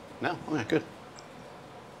 No? Okay, good.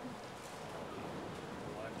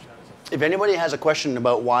 If anybody has a question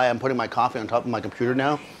about why I'm putting my coffee on top of my computer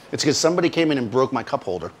now, it's because somebody came in and broke my cup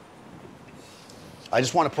holder. I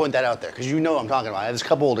just want to point that out there, because you know what I'm talking about. I have this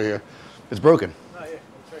cup holder here. It's broken. Oh, yeah.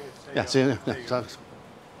 Yeah, see, yeah. What's up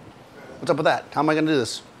with that? How am I going to do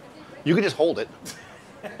this? You can just hold it.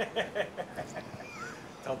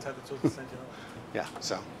 Tell Ted the tools to send you home. Yeah,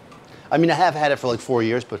 so. I mean, I have had it for like 4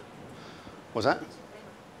 years, but what's that?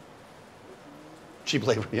 Cheap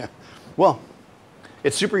labor, yeah. Well,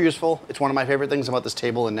 it's super useful. It's one of my favorite things about this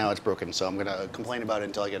table, and now it's broken, so I'm going to complain about it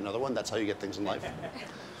until I get another one. That's how you get things in life.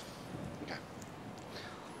 Okay.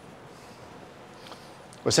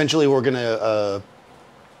 Essentially, we're going to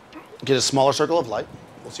get a smaller circle of light.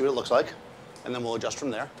 We'll see what it looks like, and then we'll adjust from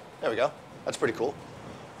there. There we go. That's pretty cool.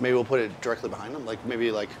 Maybe we'll put it directly behind them. Like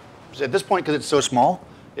maybe like at this point, because it's so small,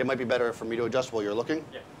 it might be better for me to adjust while you're looking.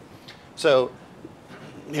 Yeah. So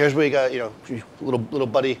here's where you got, you know, little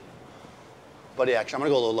buddy action. I'm gonna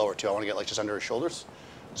go a little lower too. I want to get like just under his shoulders.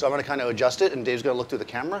 So I'm gonna kind of adjust it, and Dave's gonna look through the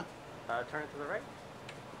camera. Turn it to the right.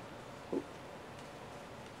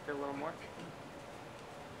 Get a little more.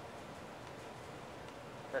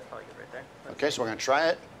 That's probably good right there. Okay, so we're gonna try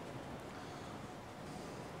it.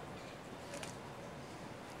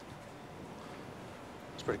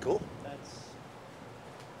 It's pretty cool.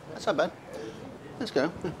 That's not bad. Let's go.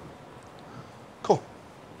 Yeah. Cool.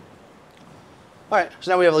 All right,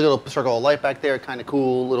 so now we have a little circle of light back there, kind of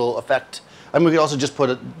cool little effect. I mean, we could also just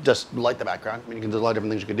just light the background. I mean, you can do a lot of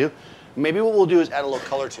different things you could do. Maybe what we'll do is add a little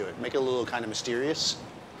color to it, make it a little kind of mysterious.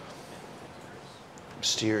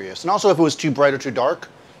 Mysterious. And also, if it was too bright or too dark,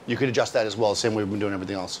 you could adjust that as well, the same way we've been doing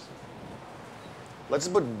everything else. Let's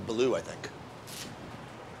put blue, I think.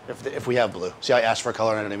 If we have blue. See, I asked for a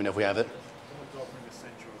color and I don't even know if we have it. Someone's offering to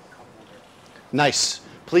send you a cup holder. Nice.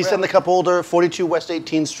 Please send the cup holder, 42 West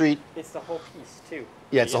 18th Street. It's the whole piece too.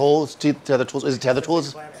 Yeah, it's the whole tether tools. Is it tether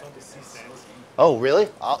tools? Clamps onto C-stands. Oh, really?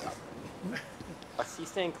 A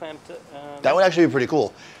C-stand clamp to. That would actually be pretty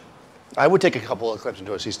cool. I would take a couple of clips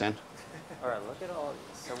into a C-stand. All right, look at all.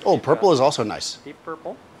 So Oh, we've purple got is also nice. deep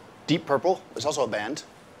purple. Deep purple is also a band.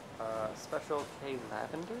 Special K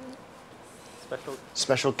lavender. Special.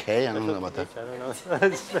 Special K, I don't know about that. I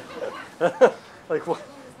don't know. Like what?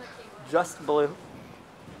 Just blue.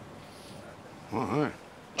 All right.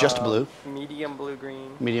 Just blue. Medium blue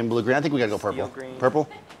green. Medium blue green. I think we gotta go purple. Steel green. Purple?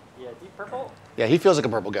 Yeah, deep purple Yeah, he feels like a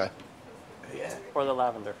purple guy. or the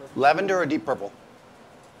lavender. Lavender or deep purple?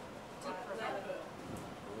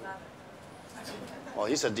 Well,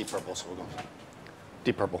 he said deep purple, so we'll go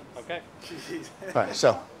deep purple. Okay. All right,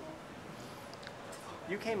 so.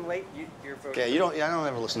 You came late. You're voting. Okay, I don't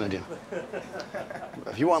ever listen to you.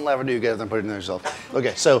 If you want lavender, you get it, then put it in there yourself.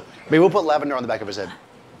 Okay, so maybe we'll put lavender on the back of his head.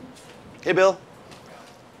 Hey, Bill.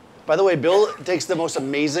 By the way, Bill takes the most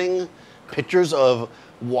amazing pictures of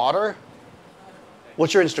water.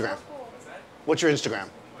 What's your Instagram? What's your Instagram?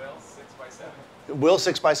 Will 6x7. Will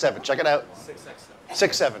 6x7. Check it out. 6x7.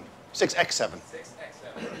 6'7". 6X7.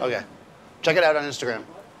 6X7. Okay. Check it out on Instagram.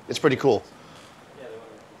 It's pretty cool.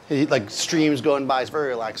 He, like streams going by. It's very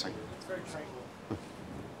relaxing. It's very tranquil.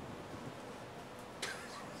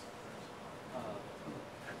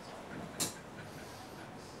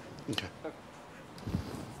 Okay.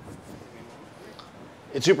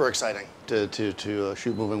 It's super exciting to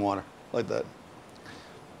shoot moving water like that.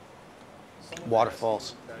 Someone Waterfalls.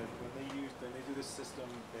 asked me that when they do this system,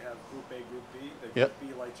 they have group A, group B. The Yep.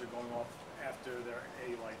 group B lights are going off after their A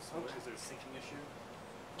lights. So is there a syncing issue?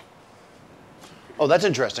 Oh, that's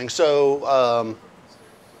interesting. So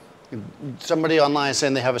somebody online is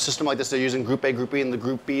saying they have a system like this. They're using Group A, Group B, and the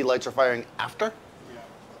Group B lights are firing after. Yeah.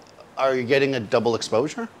 Are you getting a double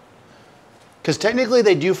exposure? Because technically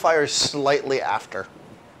they do fire slightly after,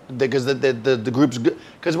 because the groups.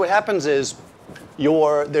 Because what happens is,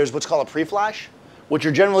 there's what's called a pre-flash, which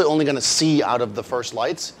you're generally only going to see out of the first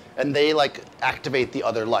lights, and they like activate the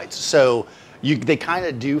other lights. So they kind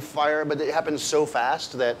of do fire, but it happens so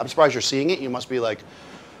fast that I'm surprised you're seeing it. You must be like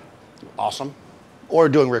awesome, or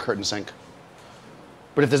doing rear curtain sync.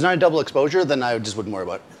 But if there's not a double exposure, then I just wouldn't worry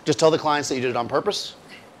about it. Just tell the clients that you did it on purpose,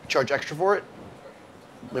 charge extra for it,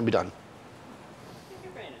 and be done. If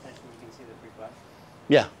you're paying attention, you can see the pre-flash.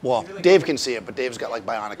 Yeah, well, Dave can see it, but Dave's got like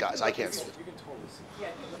bionic eyes. I can't see it. You can totally see. Yeah,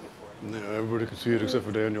 if you're looking for it. No, everybody can see it except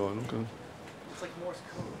for Daniel. Okay. It's like Morse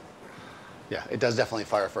code. Yeah, it does definitely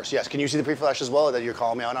fire first. Yes, can you see the pre-flash as well? That you're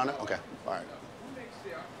calling me out on it? Okay, all right.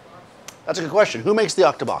 That's a good question. Who makes the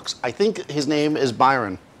Octobox? I think his name is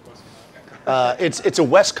Byron. It's a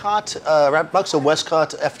Westcott, wrap box, a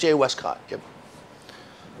Westcott, FJ Westcott. Yep.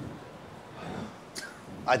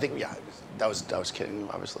 I think, yeah, that was kidding,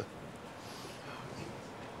 obviously.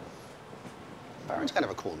 Byron's kind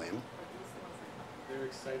of a cool name. They're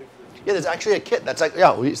excited for the Yeah, there's actually a kit that's like, yeah,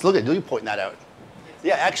 look at you pointing that out.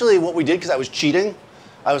 Yeah, actually what we did, because I was cheating,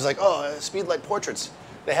 I was like, oh, Speedlight portraits.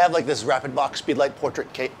 They have like this rapid box Speedlight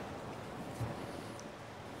portrait kit.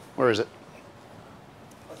 Where is it?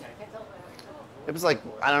 It was like,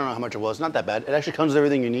 I don't know how much it was, not that bad. It actually comes with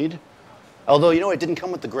everything you need. Although, you know, it didn't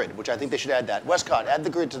come with the grid, which I think they should add that. Westcott, add the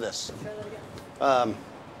grid to this. Because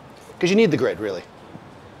you need the grid, really.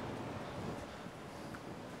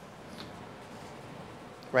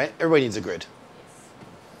 Right? Everybody needs a grid.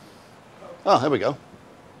 Oh, there we go.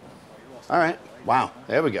 All right. Wow.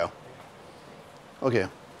 There we go. Okay.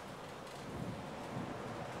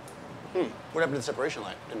 What happened to the separation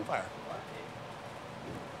light? Didn't fire.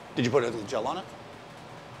 Did you put a gel on it?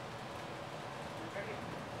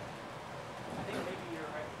 I think maybe you're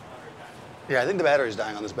right. Yeah, I think the battery's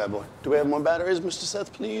dying on this bad boy. Do we have more batteries, Mr.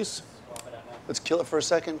 Seth, please? Swap it out now. Let's kill it for a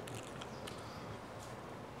second.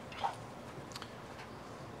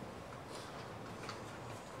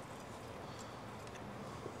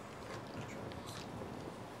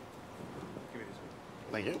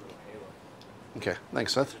 Thank you. Okay,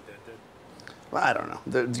 thanks, Seth. Well, I don't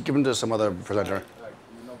know. Give them to some other presenter.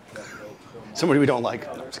 Somebody we don't like.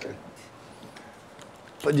 No, I'm just kidding.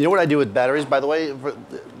 But you know what I do with batteries, by the way?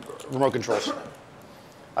 Remote controls.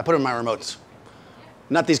 I put them in my remotes.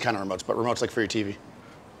 Not these kind of remotes, but remotes like for your TV.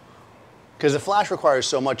 Because the flash requires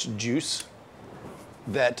so much juice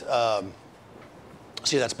that,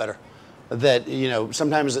 see, that's better. That, you know,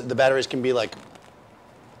 sometimes the batteries can be like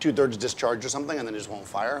 2/3 discharged or something, and then it just won't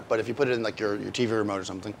fire. But if you put it in like your TV remote or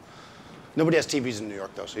something. Nobody has TVs in New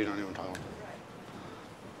York, though, so you don't even talk about it.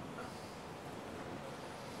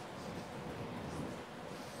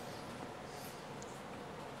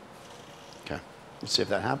 Okay, let's see if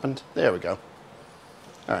that happened. There we go.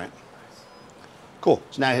 All right. Cool.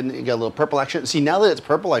 So now you got a little purple action. See, now that it's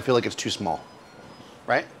purple, I feel like it's too small,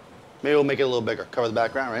 right? Maybe we'll make it a little bigger. Cover the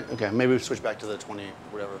background, right? Okay, maybe we switch back to the 20,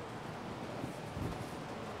 whatever.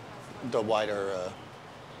 The wider,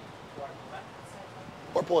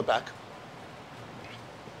 or pull it back.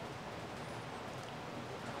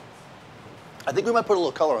 I think we might put a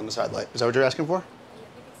little color on the side light. Is that what you're asking for?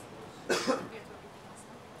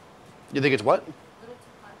 You think it's what? Little too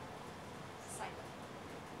hot. Side light.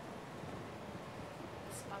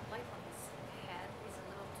 The spotlight on his head is a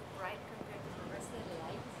little too bright compared to the rest of the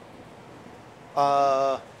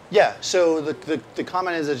light. Yeah. So the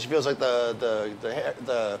comment is that she feels like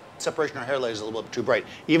the separation of her hair layers is a little bit too bright,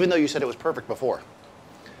 even though you said it was perfect before.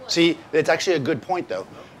 See, it's actually a good point though.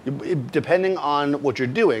 Depending on what you're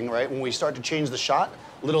doing, right? When we start to change the shot,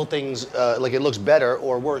 little things like it looks better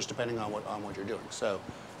or worse depending on what you're doing. So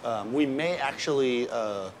we may actually.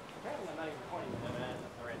 Apparently, I'm not even pointing them at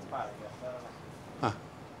the right spot, I guess. I don't know.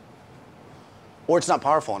 Or it's not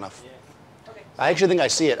powerful enough. Yeah. Okay. I actually think I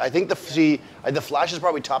see it. I think the flash is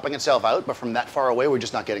probably topping itself out, but from that far away, we're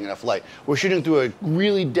just not getting enough light. We're shooting through a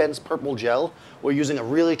really dense purple gel. We're using a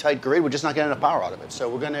really tight grid. We're just not getting enough power out of it. So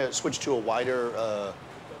we're going to switch to a wider.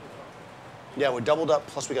 Yeah, we're doubled up.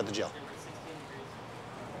 Plus we got the gel.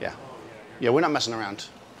 Yeah, yeah, we're not messing around.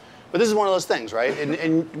 But this is one of those things, right?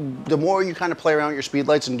 And the more you kind of play around with your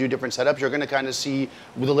speedlights and do different setups, you're going to kind of see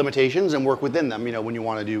the limitations and work within them. You know, when you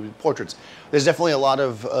want to do portraits, there's definitely a lot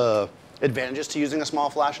of advantages to using a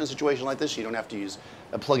small flash in a situation like this. You don't have to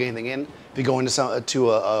plug anything in. If you go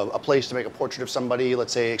into a place to make a portrait of somebody,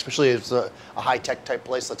 let's say, especially if it's a high-tech type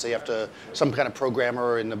place, let's say you have to some kind of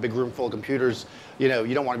programmer in a big room full of computers. You know,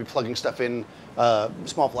 you don't want to be plugging stuff in.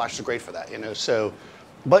 Small flashes are great for that. You know, so,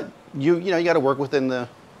 but you got to work within the.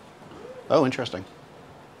 Oh, interesting.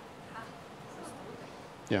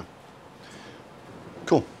 Yeah.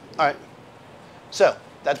 Cool. All right. So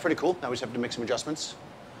that's pretty cool. Now we just have to make some adjustments.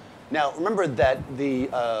 Now remember that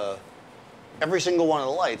every single one of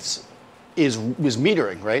the lights is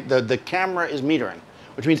metering, right? The camera is metering,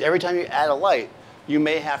 which means every time you add a light, you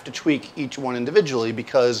may have to tweak each one individually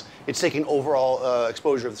because it's taking overall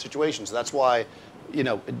exposure of the situation. So that's why, you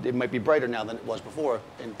know, it might be brighter now than it was before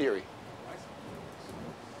in theory.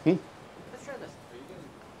 Hmm? Let's try this. Are you getting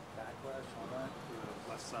backlash on that to the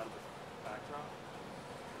left side of the backdrop?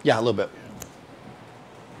 Yeah, a little bit.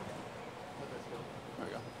 There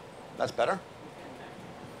we go. That's better.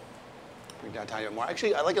 Bring it down a tiny bit more.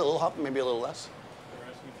 Actually, I like it a little hot, maybe a little less. They're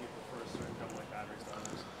asking if you prefer certain double light batteries to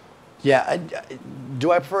others. Yeah,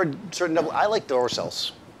 do I prefer certain double? I like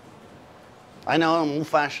Duracells. I know I'm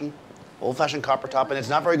old-fashioned copper top, and it's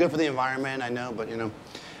not very good for the environment. I know, but you know,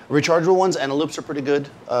 rechargeable ones and loops are pretty good.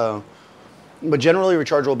 But generally,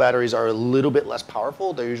 rechargeable batteries are a little bit less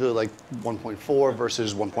powerful. They're usually like 1.4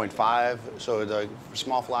 versus 1.5. So the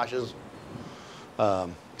small flashes.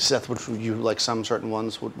 Seth, would you like some certain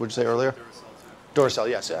ones? What would you say earlier? Duracell,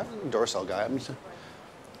 yes. Yeah, I'm a Duracell guy.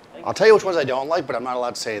 I'll tell you which ones I don't like, but I'm not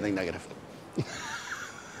allowed to say anything negative.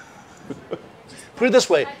 Put it this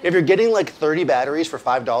way, if you're getting like 30 batteries for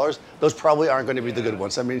 $5, those probably aren't going to be the good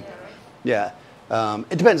ones. I mean, yeah.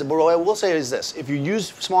 It depends, but what I will say is this. If you use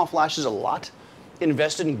small flashes a lot,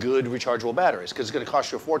 invest in good rechargeable batteries because it's going to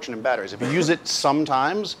cost you a fortune in batteries. If you use it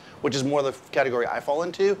sometimes, which is more the category I fall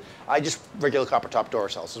into, I just regular copper top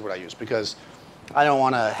Duracells is what I use because I don't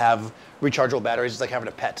want to have rechargeable batteries. It's like having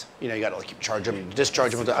a pet. You know, you got to like keep charging them,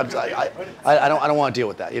 discharge them. I don't want to deal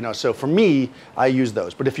with that. You know, so for me, I use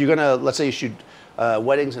those. But if you're gonna, let's say you shoot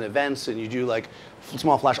weddings and events and you do like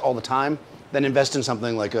small flash all the time, then invest in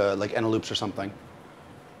something like Eneloops or something.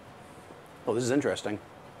 Oh, this is interesting.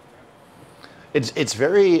 It's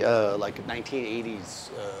very like 1980s,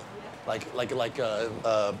 like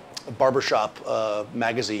a barbershop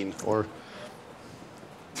magazine or.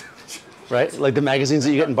 Right? Like the magazines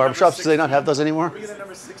that you get in barbershops, do they not have those anymore? We get a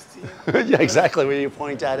number 16. Yeah, exactly. When you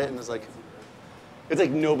point at it and it's like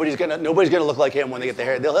nobody's gonna look like him when they get their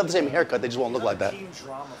hair. They'll have the same haircut, they just won't look like that. Teen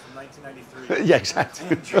drama from 1993. Yeah,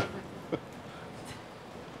 exactly. So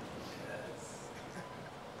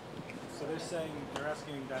they're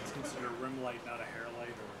asking that's considered a rim light, not a hair light,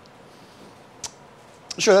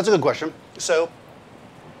 or? Sure, that's a good question. So,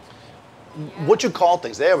 what you call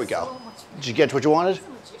things? There we go. Did you get what you wanted?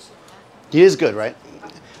 He is good, right?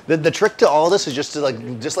 The trick to all this is just to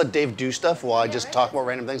let Dave do stuff while I just talk about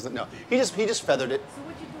random things. No, he just feathered it. So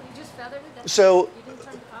what you do? You just feathered it? So You didn't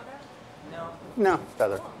turn the powder out? No. no,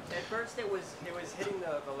 feather. At first it was hitting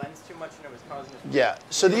the lens too much and it was causing it. Yeah.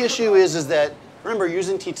 So the issue is that remember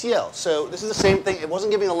using TTL. So this is the same thing. It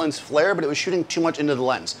wasn't giving the lens flare, but it was shooting too much into the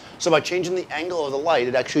lens. So by changing the angle of the light,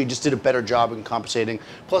 it actually just did a better job in compensating.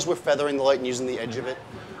 Plus we're feathering the light and using the edge of it.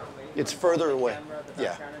 It's further away.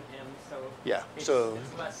 Yeah. Yeah. So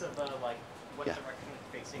it's less of a like what direction it's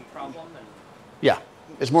facing problem and. yeah,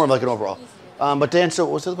 it's more of like an overall. But Dan, so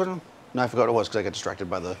what's the other question? No, I forgot what it was because I got distracted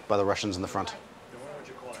by the Russians in the front. What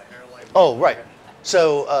you call a hair light? Oh, right.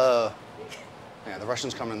 So, yeah, the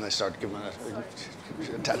Russians come and they start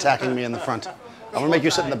attacking me in the front. I'm gonna make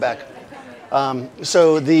you sit in the back.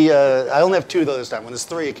 So I only have two though this time. When there's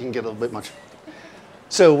three, it can get a little bit much.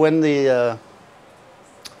 So when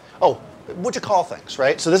what you call things,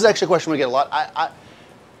 right? So this is actually a question we get a lot.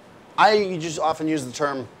 I just often use the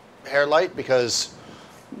term hair light because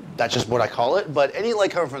that's just what I call it. But any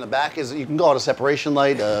light coming from the back you can call it a separation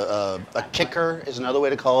light, a kicker is another way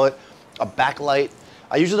to call it, a backlight.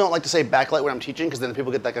 I usually don't like to say backlight when I'm teaching because then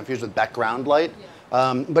people get that confused with background light.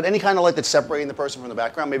 But any kind of light that's separating the person from the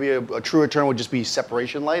background, maybe a truer term would just be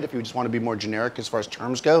separation light if you just want to be more generic as far as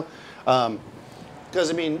terms go. Because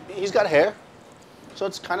I mean, he's got hair. So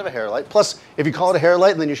it's kind of a hair light. Plus, if you call it a hair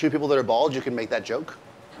light and then you shoot people that are bald, you can make that joke.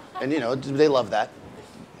 And you know, they love that.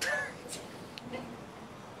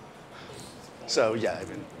 So yeah, I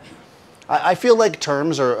mean, I feel like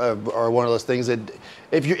terms are one of those things that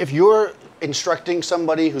if you're instructing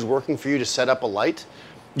somebody who's working for you to set up a light,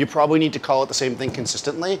 you probably need to call it the same thing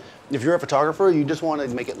consistently. If you're a photographer, you just want to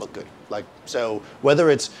make it look good. Like, so whether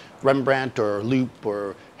it's Rembrandt or loop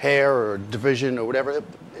or hair or division or whatever,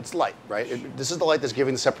 it's light, right? This is the light that's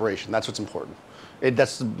giving the separation. That's what's important.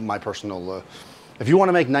 That's my personal, if you want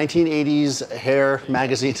to make 1980s hair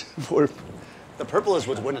magazine, the purple is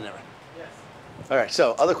what's winning there. Yes. All right,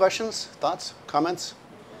 so other questions, thoughts, comments?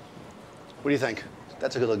 What do you think?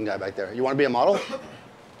 That's a good looking guy back there. You want to be a model?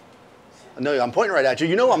 No, I'm pointing right at you.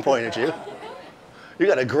 You know I'm pointing at you. You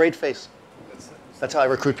got a great face. That's how I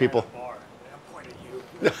recruit people. I'm pointing at you.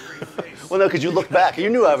 Great face. Well, no, because you look back. You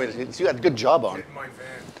knew I was. You got a good job on. Get in my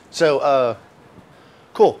van. So,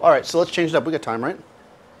 cool. All right, so let's change it up. We got time, right?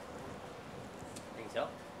 Think so?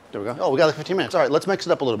 There we go. Oh, we got like 15 minutes. All right, let's mix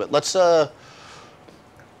it up a little bit. Let's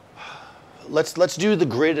do the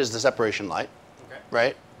grid as the separation light. Okay.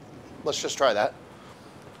 Right? Let's just try that.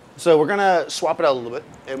 So we're gonna swap it out a little bit,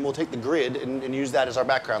 and we'll take the grid and use that as our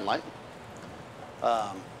background light.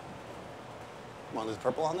 Want to leave the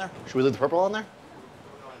purple on there? Should we leave the purple on there?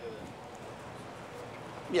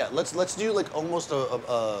 Yeah, let's do like almost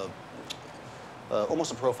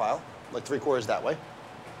almost a profile, like 3/4 that way.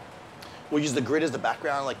 We'll use the grid as the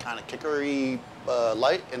background, like kind of kickery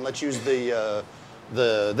light, and let's use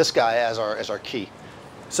this guy as our key.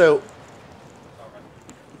 So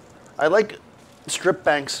I like strip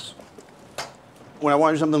banks when I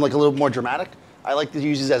want to do something like a little more dramatic. I like to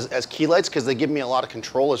use these as key lights because they give me a lot of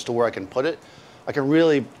control as to where I can put it. I can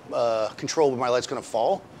really control where my light's going to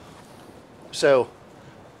fall. So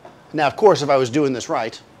now, of course, if I was doing this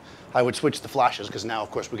right, I would switch the flashes because now, of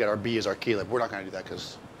course, we got our B as our key light. We're not going to do that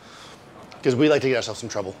because we like to get ourselves in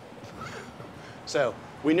trouble. So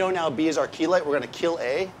we know now B is our key light. We're going to kill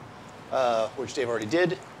A, which Dave already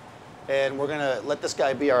did. And we're gonna let this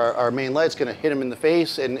guy be our main light. It's gonna hit him in the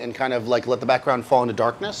face and kind of like let the background fall into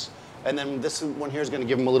darkness. And then this one here is gonna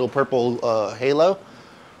give him a little purple halo,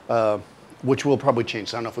 which we'll probably change.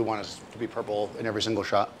 So I don't know if we want it to be purple in every single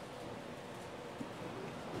shot.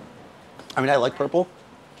 I mean, I like purple.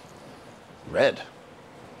 Red.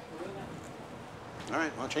 All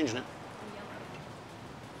right, well, changing it.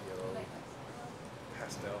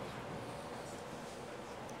 Pastel.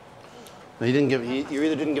 No, you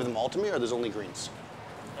either didn't give them all to me or there's only greens.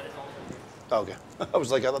 That is only the greens. Oh, okay. I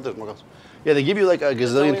was like, I thought there was more colors. Yeah, they give you like a It's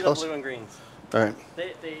gazillion only the colors. blue and greens. All right.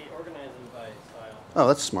 They organize them by style. Oh,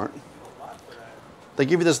 that's smart. A lot for that. They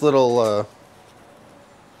give you this little,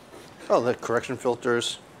 oh, the correction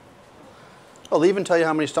filters. Oh, they even tell you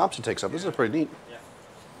how many stops it takes up. This is pretty neat. Yeah.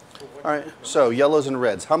 All right, so yellows and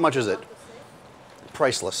reds. How much is it?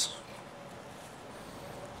 Priceless.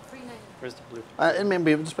 Where's the blue? It may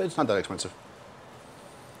be, it's not that expensive.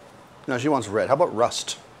 No, she wants red. How about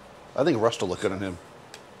rust? I think rust will look good on him.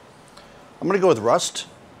 I'm gonna go with rust.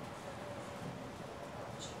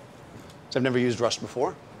 So I've never used rust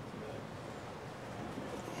before.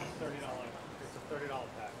 $30. It's a $30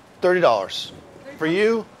 pack. $30. For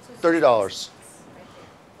you, $30.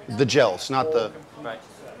 The gels, not the... Right.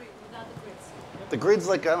 The grid's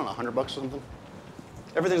like, I don't know, $100 or something.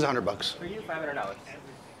 Everything's $100. For you, $500.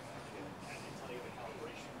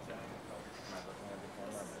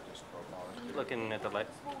 You're looking at the light.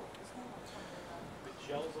 The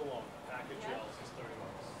gels alone, a pack of gels is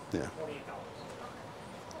 $30. Yeah. $28.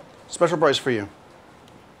 Special price for you.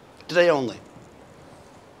 Today only.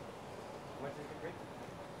 What's the grid?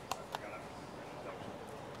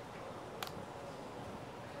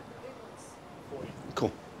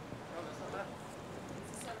 Cool. Oh, that's not bad.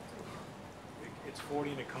 It's 40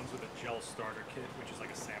 and it comes with a gel starter kit, which is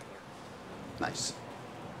like a sampler. Nice.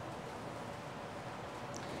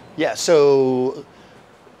 Yeah, so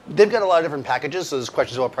they've got a lot of different packages, so there's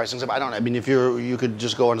questions about pricing stuff. I don't know. I mean, if you could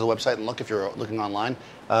just go onto the website and look if you're looking online.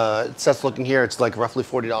 Seth's looking here. It's like roughly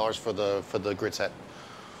 $40 for the grid set.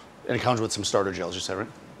 And it comes with some starter gels, you said, right?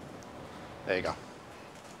 There you go.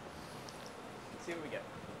 See what we get.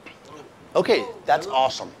 Okay, that's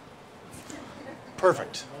awesome.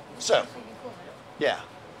 Perfect. So, yeah.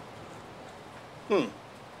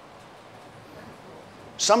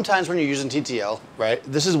 Sometimes when you're using TTL, right,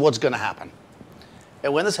 this is what's going to happen.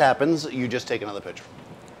 And when this happens, you just take another picture.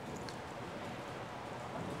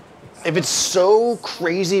 If it's so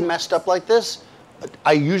crazy messed up like this,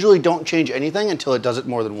 I usually don't change anything until it does it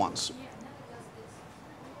more than once.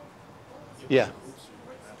 Yeah.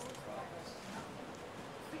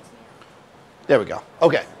 There we go.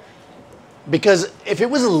 Okay. Because if it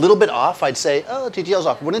was a little bit off, I'd say, oh, TTL's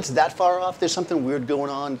off. When it's that far off, there's something weird going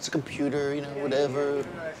on. It's a computer, you know, whatever.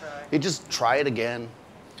 You just try it again,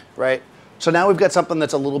 right? So now we've got something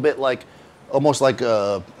that's a little bit like, almost like,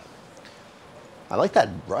 I like that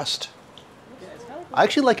rust. I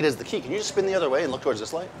actually like it as the key. Can you just spin the other way and look towards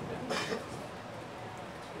this light?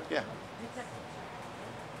 Yeah.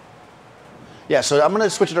 Yeah, so I'm going to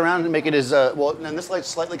switch it around and make it as, well, and this light's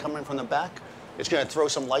slightly coming from the back. It's going to throw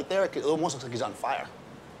some light there. It almost looks like he's on fire.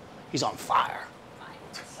 He's on fire.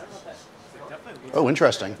 Oh,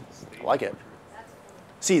 interesting. I like it.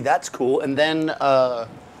 See, that's cool. And then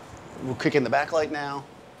we'll kick in the backlight now.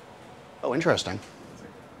 Oh, interesting.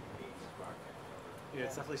 Yeah,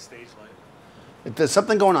 it's definitely stage light. There's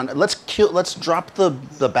something going on. Let's drop the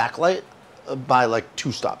backlight by like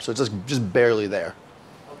 2 stops. So it's just barely there.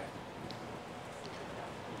 Okay.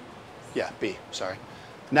 Yeah, B, sorry.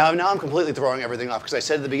 Now I'm completely throwing everything off because I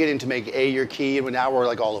said at the beginning to make A your key, and now we're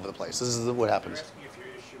like all over the place. This is what happens. You're asking if your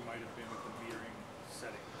issue might have been with the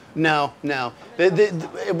metering setting.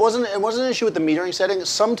 No. It wasn't an issue with the metering setting.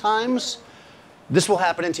 Sometimes this will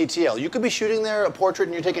happen in TTL. You could be shooting there a portrait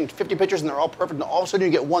and you're taking 50 pictures and they're all perfect, and all of a sudden you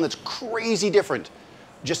get one that's crazy different.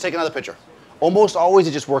 Just take another picture. Almost always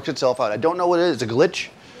it just works itself out. I don't know what it is. It's a glitch.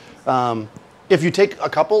 If you take a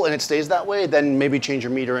couple and it stays that way, then maybe change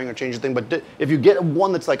your metering or change your thing. But if you get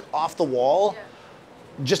one that's like off the wall,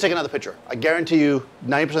 just take another picture. I guarantee you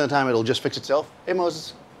 90% of the time it'll just fix itself. Hey,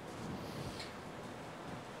 Moses.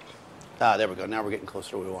 Ah, there we go. Now we're getting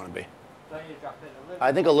closer to where we want to be.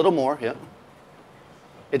 I think a little more, yeah.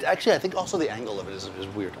 It's actually, I think also the angle of it is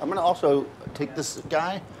weird. I'm going to also take this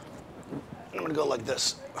guy, and I'm going to go like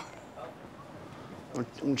this. I'm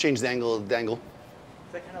going to change the angle of the angle.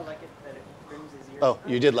 I kind of like it that it brings his ears. Oh,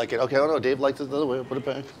 you did like it. Okay, oh no, Dave liked it the other way. I'll put it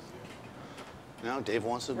back. Now Dave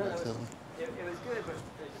wants it back the other way. It was good, but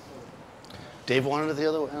it just wasn't. Dave wanted it the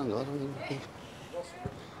other way. I don't know.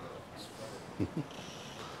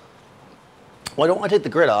 Well, I don't want to take the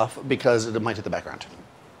grid off because it might hit the background.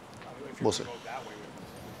 We'll see.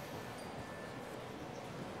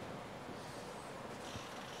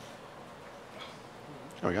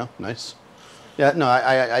 There we go. Nice. Yeah, no,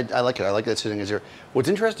 I like it. I like that sitting as here. What's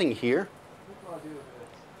interesting here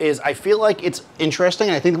is I feel like it's interesting,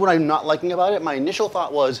 and I think what I'm not liking about it, my initial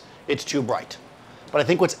thought was it's too bright. But I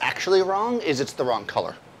think what's actually wrong is it's the wrong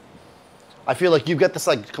color. I feel like you've got this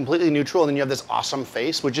like completely neutral, and then you have this awesome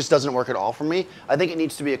face, which just doesn't work at all for me. I think it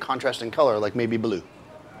needs to be a contrasting color, like maybe blue.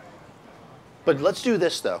 But let's do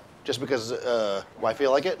this though, just because I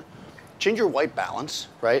feel like it. Change your white balance,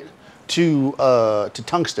 right, to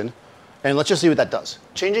tungsten. And let's just see what that does.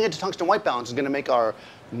 Changing it to tungsten white balance is going to make our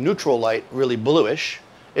neutral light really bluish.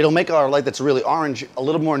 It'll make our light that's really orange a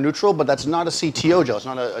little more neutral, but that's not a CTO gel. It's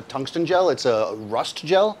not a tungsten gel. It's a rust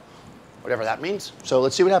gel, whatever that means. So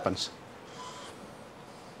let's see what happens.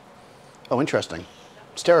 Oh, interesting.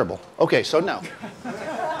 It's terrible. Okay, so no.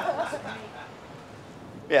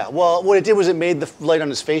 Yeah, well, what it did was it made the light on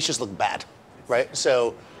his face just look bad, right?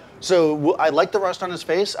 So I like the rust on his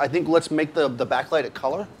face. I think let's make the backlight a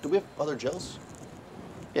color. Do we have other gels?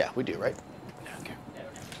 Yeah, we do, right? Okay.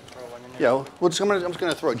 Yeah, I'm just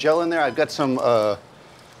gonna throw a gel in there. I've got some,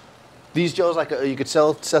 these gels you could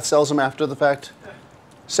sell, Seth sells them after the fact.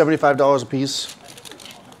 $75 a piece.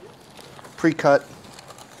 Pre-cut.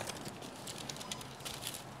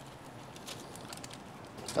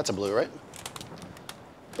 That's a blue, right?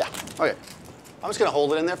 Yeah, okay. I'm just gonna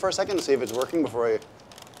hold it in there for a second to see if it's working before I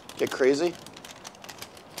get crazy.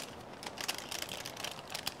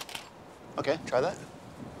 Okay, try that.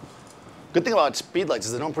 Good thing about Speedlights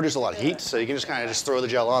is they don't produce a lot of heat, so you can just kind of just throw the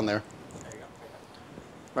gel on there. There you go.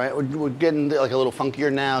 Right, we're getting like a little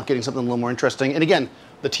funkier now, getting something a little more interesting. And again,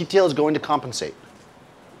 the TTL is going to compensate,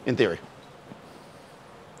 in theory.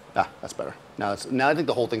 Ah, that's better. Now I think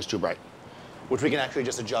the whole thing's too bright, which we can actually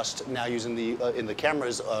just adjust now using the in the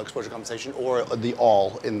camera's exposure compensation, or the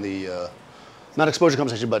all in the not exposure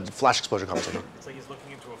compensation, but flash exposure compensation. It's like he's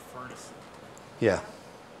looking into a furnace. Yeah.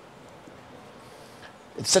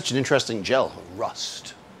 It's such an interesting gel.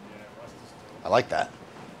 Rust. Yeah, rust is dope. I like that.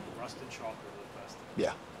 Rust and chocolate are the best.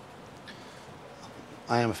 Yeah.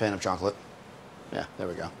 I am a fan of chocolate. Yeah, there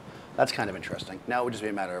we go. That's kind of interesting. Now it would just be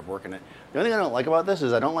a matter of working it. The only thing I don't like about this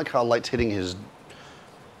is I don't like how light's hitting his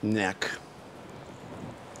neck.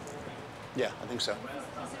 Yeah, I think so.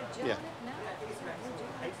 Yeah.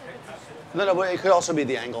 No, but it could also be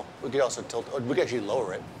the angle. We could also tilt, or we could actually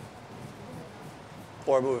lower it.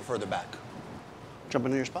 Or move it further back. Jump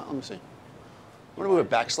into your spot, let me see. I'm gonna move it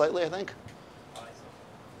back slightly, I think.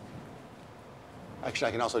 Actually,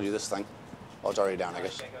 I can also do this thing. Oh, it's already down, I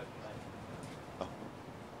guess.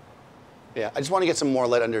 Yeah, I just want to get some more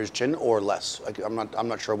light under his chin or less. Like, I'm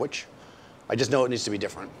not sure which. I just know it needs to be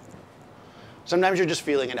different. Sometimes you're just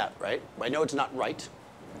feeling it out, right? I know it's not right.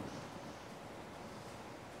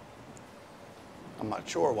 I'm not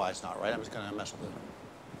sure why it's not right. I'm just going to mess with it.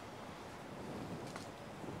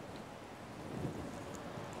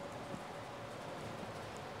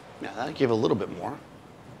 Yeah, that'll give a little bit more.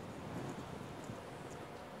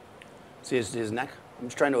 See his neck? I'm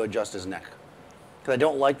just trying to adjust his neck. Because I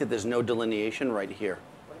don't like that there's no delineation right here.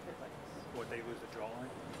 What, they lose the jawline?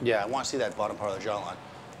 Yeah, I want to see that bottom part of the jawline.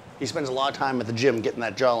 He spends a lot of time at the gym getting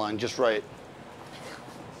that jawline just right.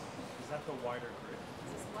 Is that the wider grid?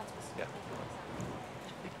 Yeah.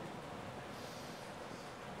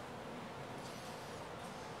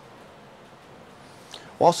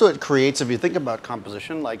 Also, it creates, if you think about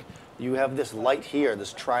composition, like you have this light here,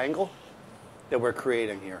 this triangle that we're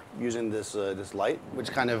creating here using this this light, which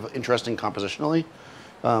is kind of interesting compositionally.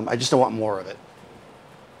 I just don't want more of it.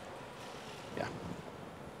 Yeah.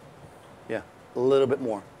 Yeah, a little bit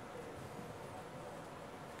more.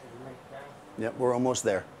 Yep, we're almost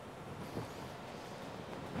there.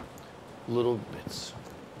 Little bits.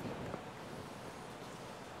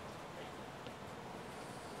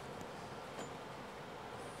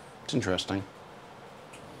 It's interesting.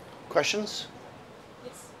 Questions?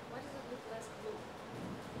 Yes. Why does it look less blue?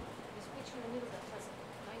 This picture in the middle that has a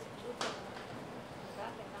nice blue color on the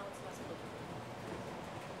back, and now it's less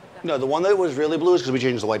blue. No, the one that was really blue is because we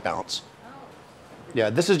changed the white balance. Oh. Yeah,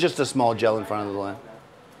 this is just a small gel in front of the line.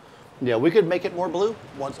 Yeah, we could make it more blue.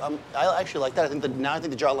 Once I actually like that. I think now I think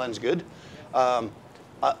the jawline's good. I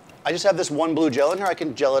just have this one blue gel in here. I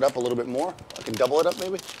can gel it up a little bit more. I can double it up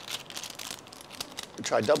maybe.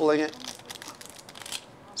 Try doubling it.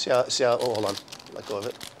 See how, oh, hold on. Let go of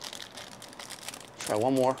it. Try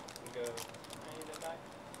one more.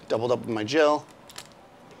 Doubled up with my gel.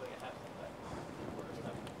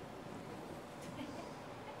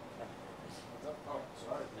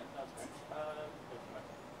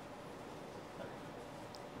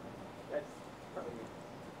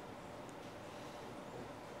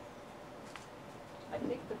 I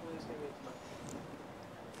think the blue's gonna be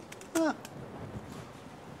too much.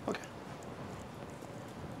 Okay.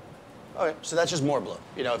 Okay, so that's just more blue.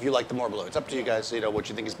 You know, if you like the more blue, it's up to you guys. You know what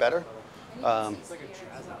you think is better. It's like a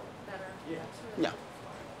jazz out. Better. Yeah.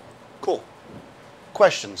 Cool.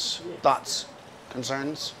 Questions, thoughts,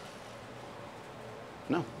 concerns?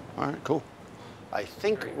 No. All right. Cool. I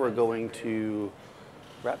think we're going to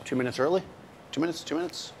wrap 2 minutes early. 2 minutes. 2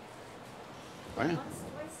 minutes. All right. Once,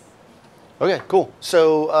 twice. Okay, cool.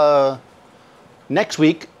 So next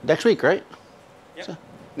week, right? Yep. So,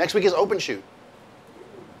 next week is open shoot.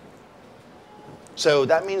 So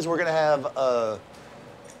that means we're gonna have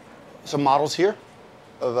some models here,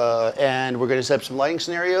 and we're gonna set up some lighting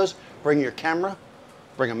scenarios. Bring your camera,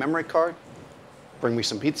 bring a memory card, bring me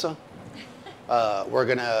some pizza. You're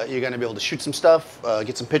gonna be able to shoot some stuff,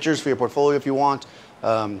 get some pictures for your portfolio if you want.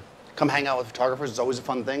 Come hang out with photographers. It's always a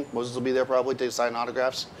fun thing. Moses will be there probably to sign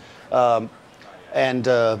autographs. Well,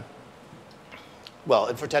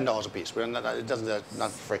 for $10 a piece. It doesn't,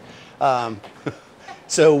 not for free.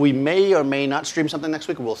 So we may or may not stream something next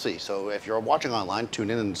week. We'll see. So if you're watching online, tune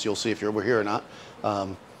in and you'll see if we're here or not.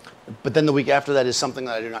 But then the week after that is something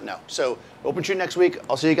that I do not know. So open shoot next week.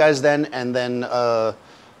 I'll see you guys then. And then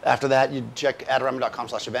after that, you check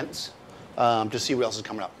adorama.com/events to see what else is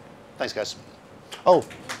coming up. Thanks, guys. Oh,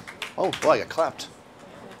 I got clapped.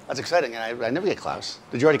 That's exciting. I never get claps.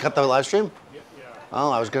 Did you already cut the live stream? Yeah.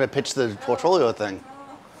 Oh, I was going to pitch the portfolio thing.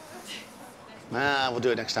 Nah, we'll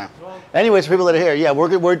do it next time. Anyways, for people that are here, yeah,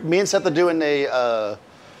 me and Seth are doing a,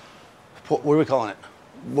 what are we calling it?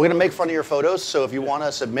 We're going to make fun of your photos, so if you want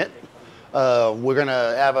to submit, we're going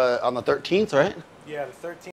to have on the 13th, right? Yeah, the 13th.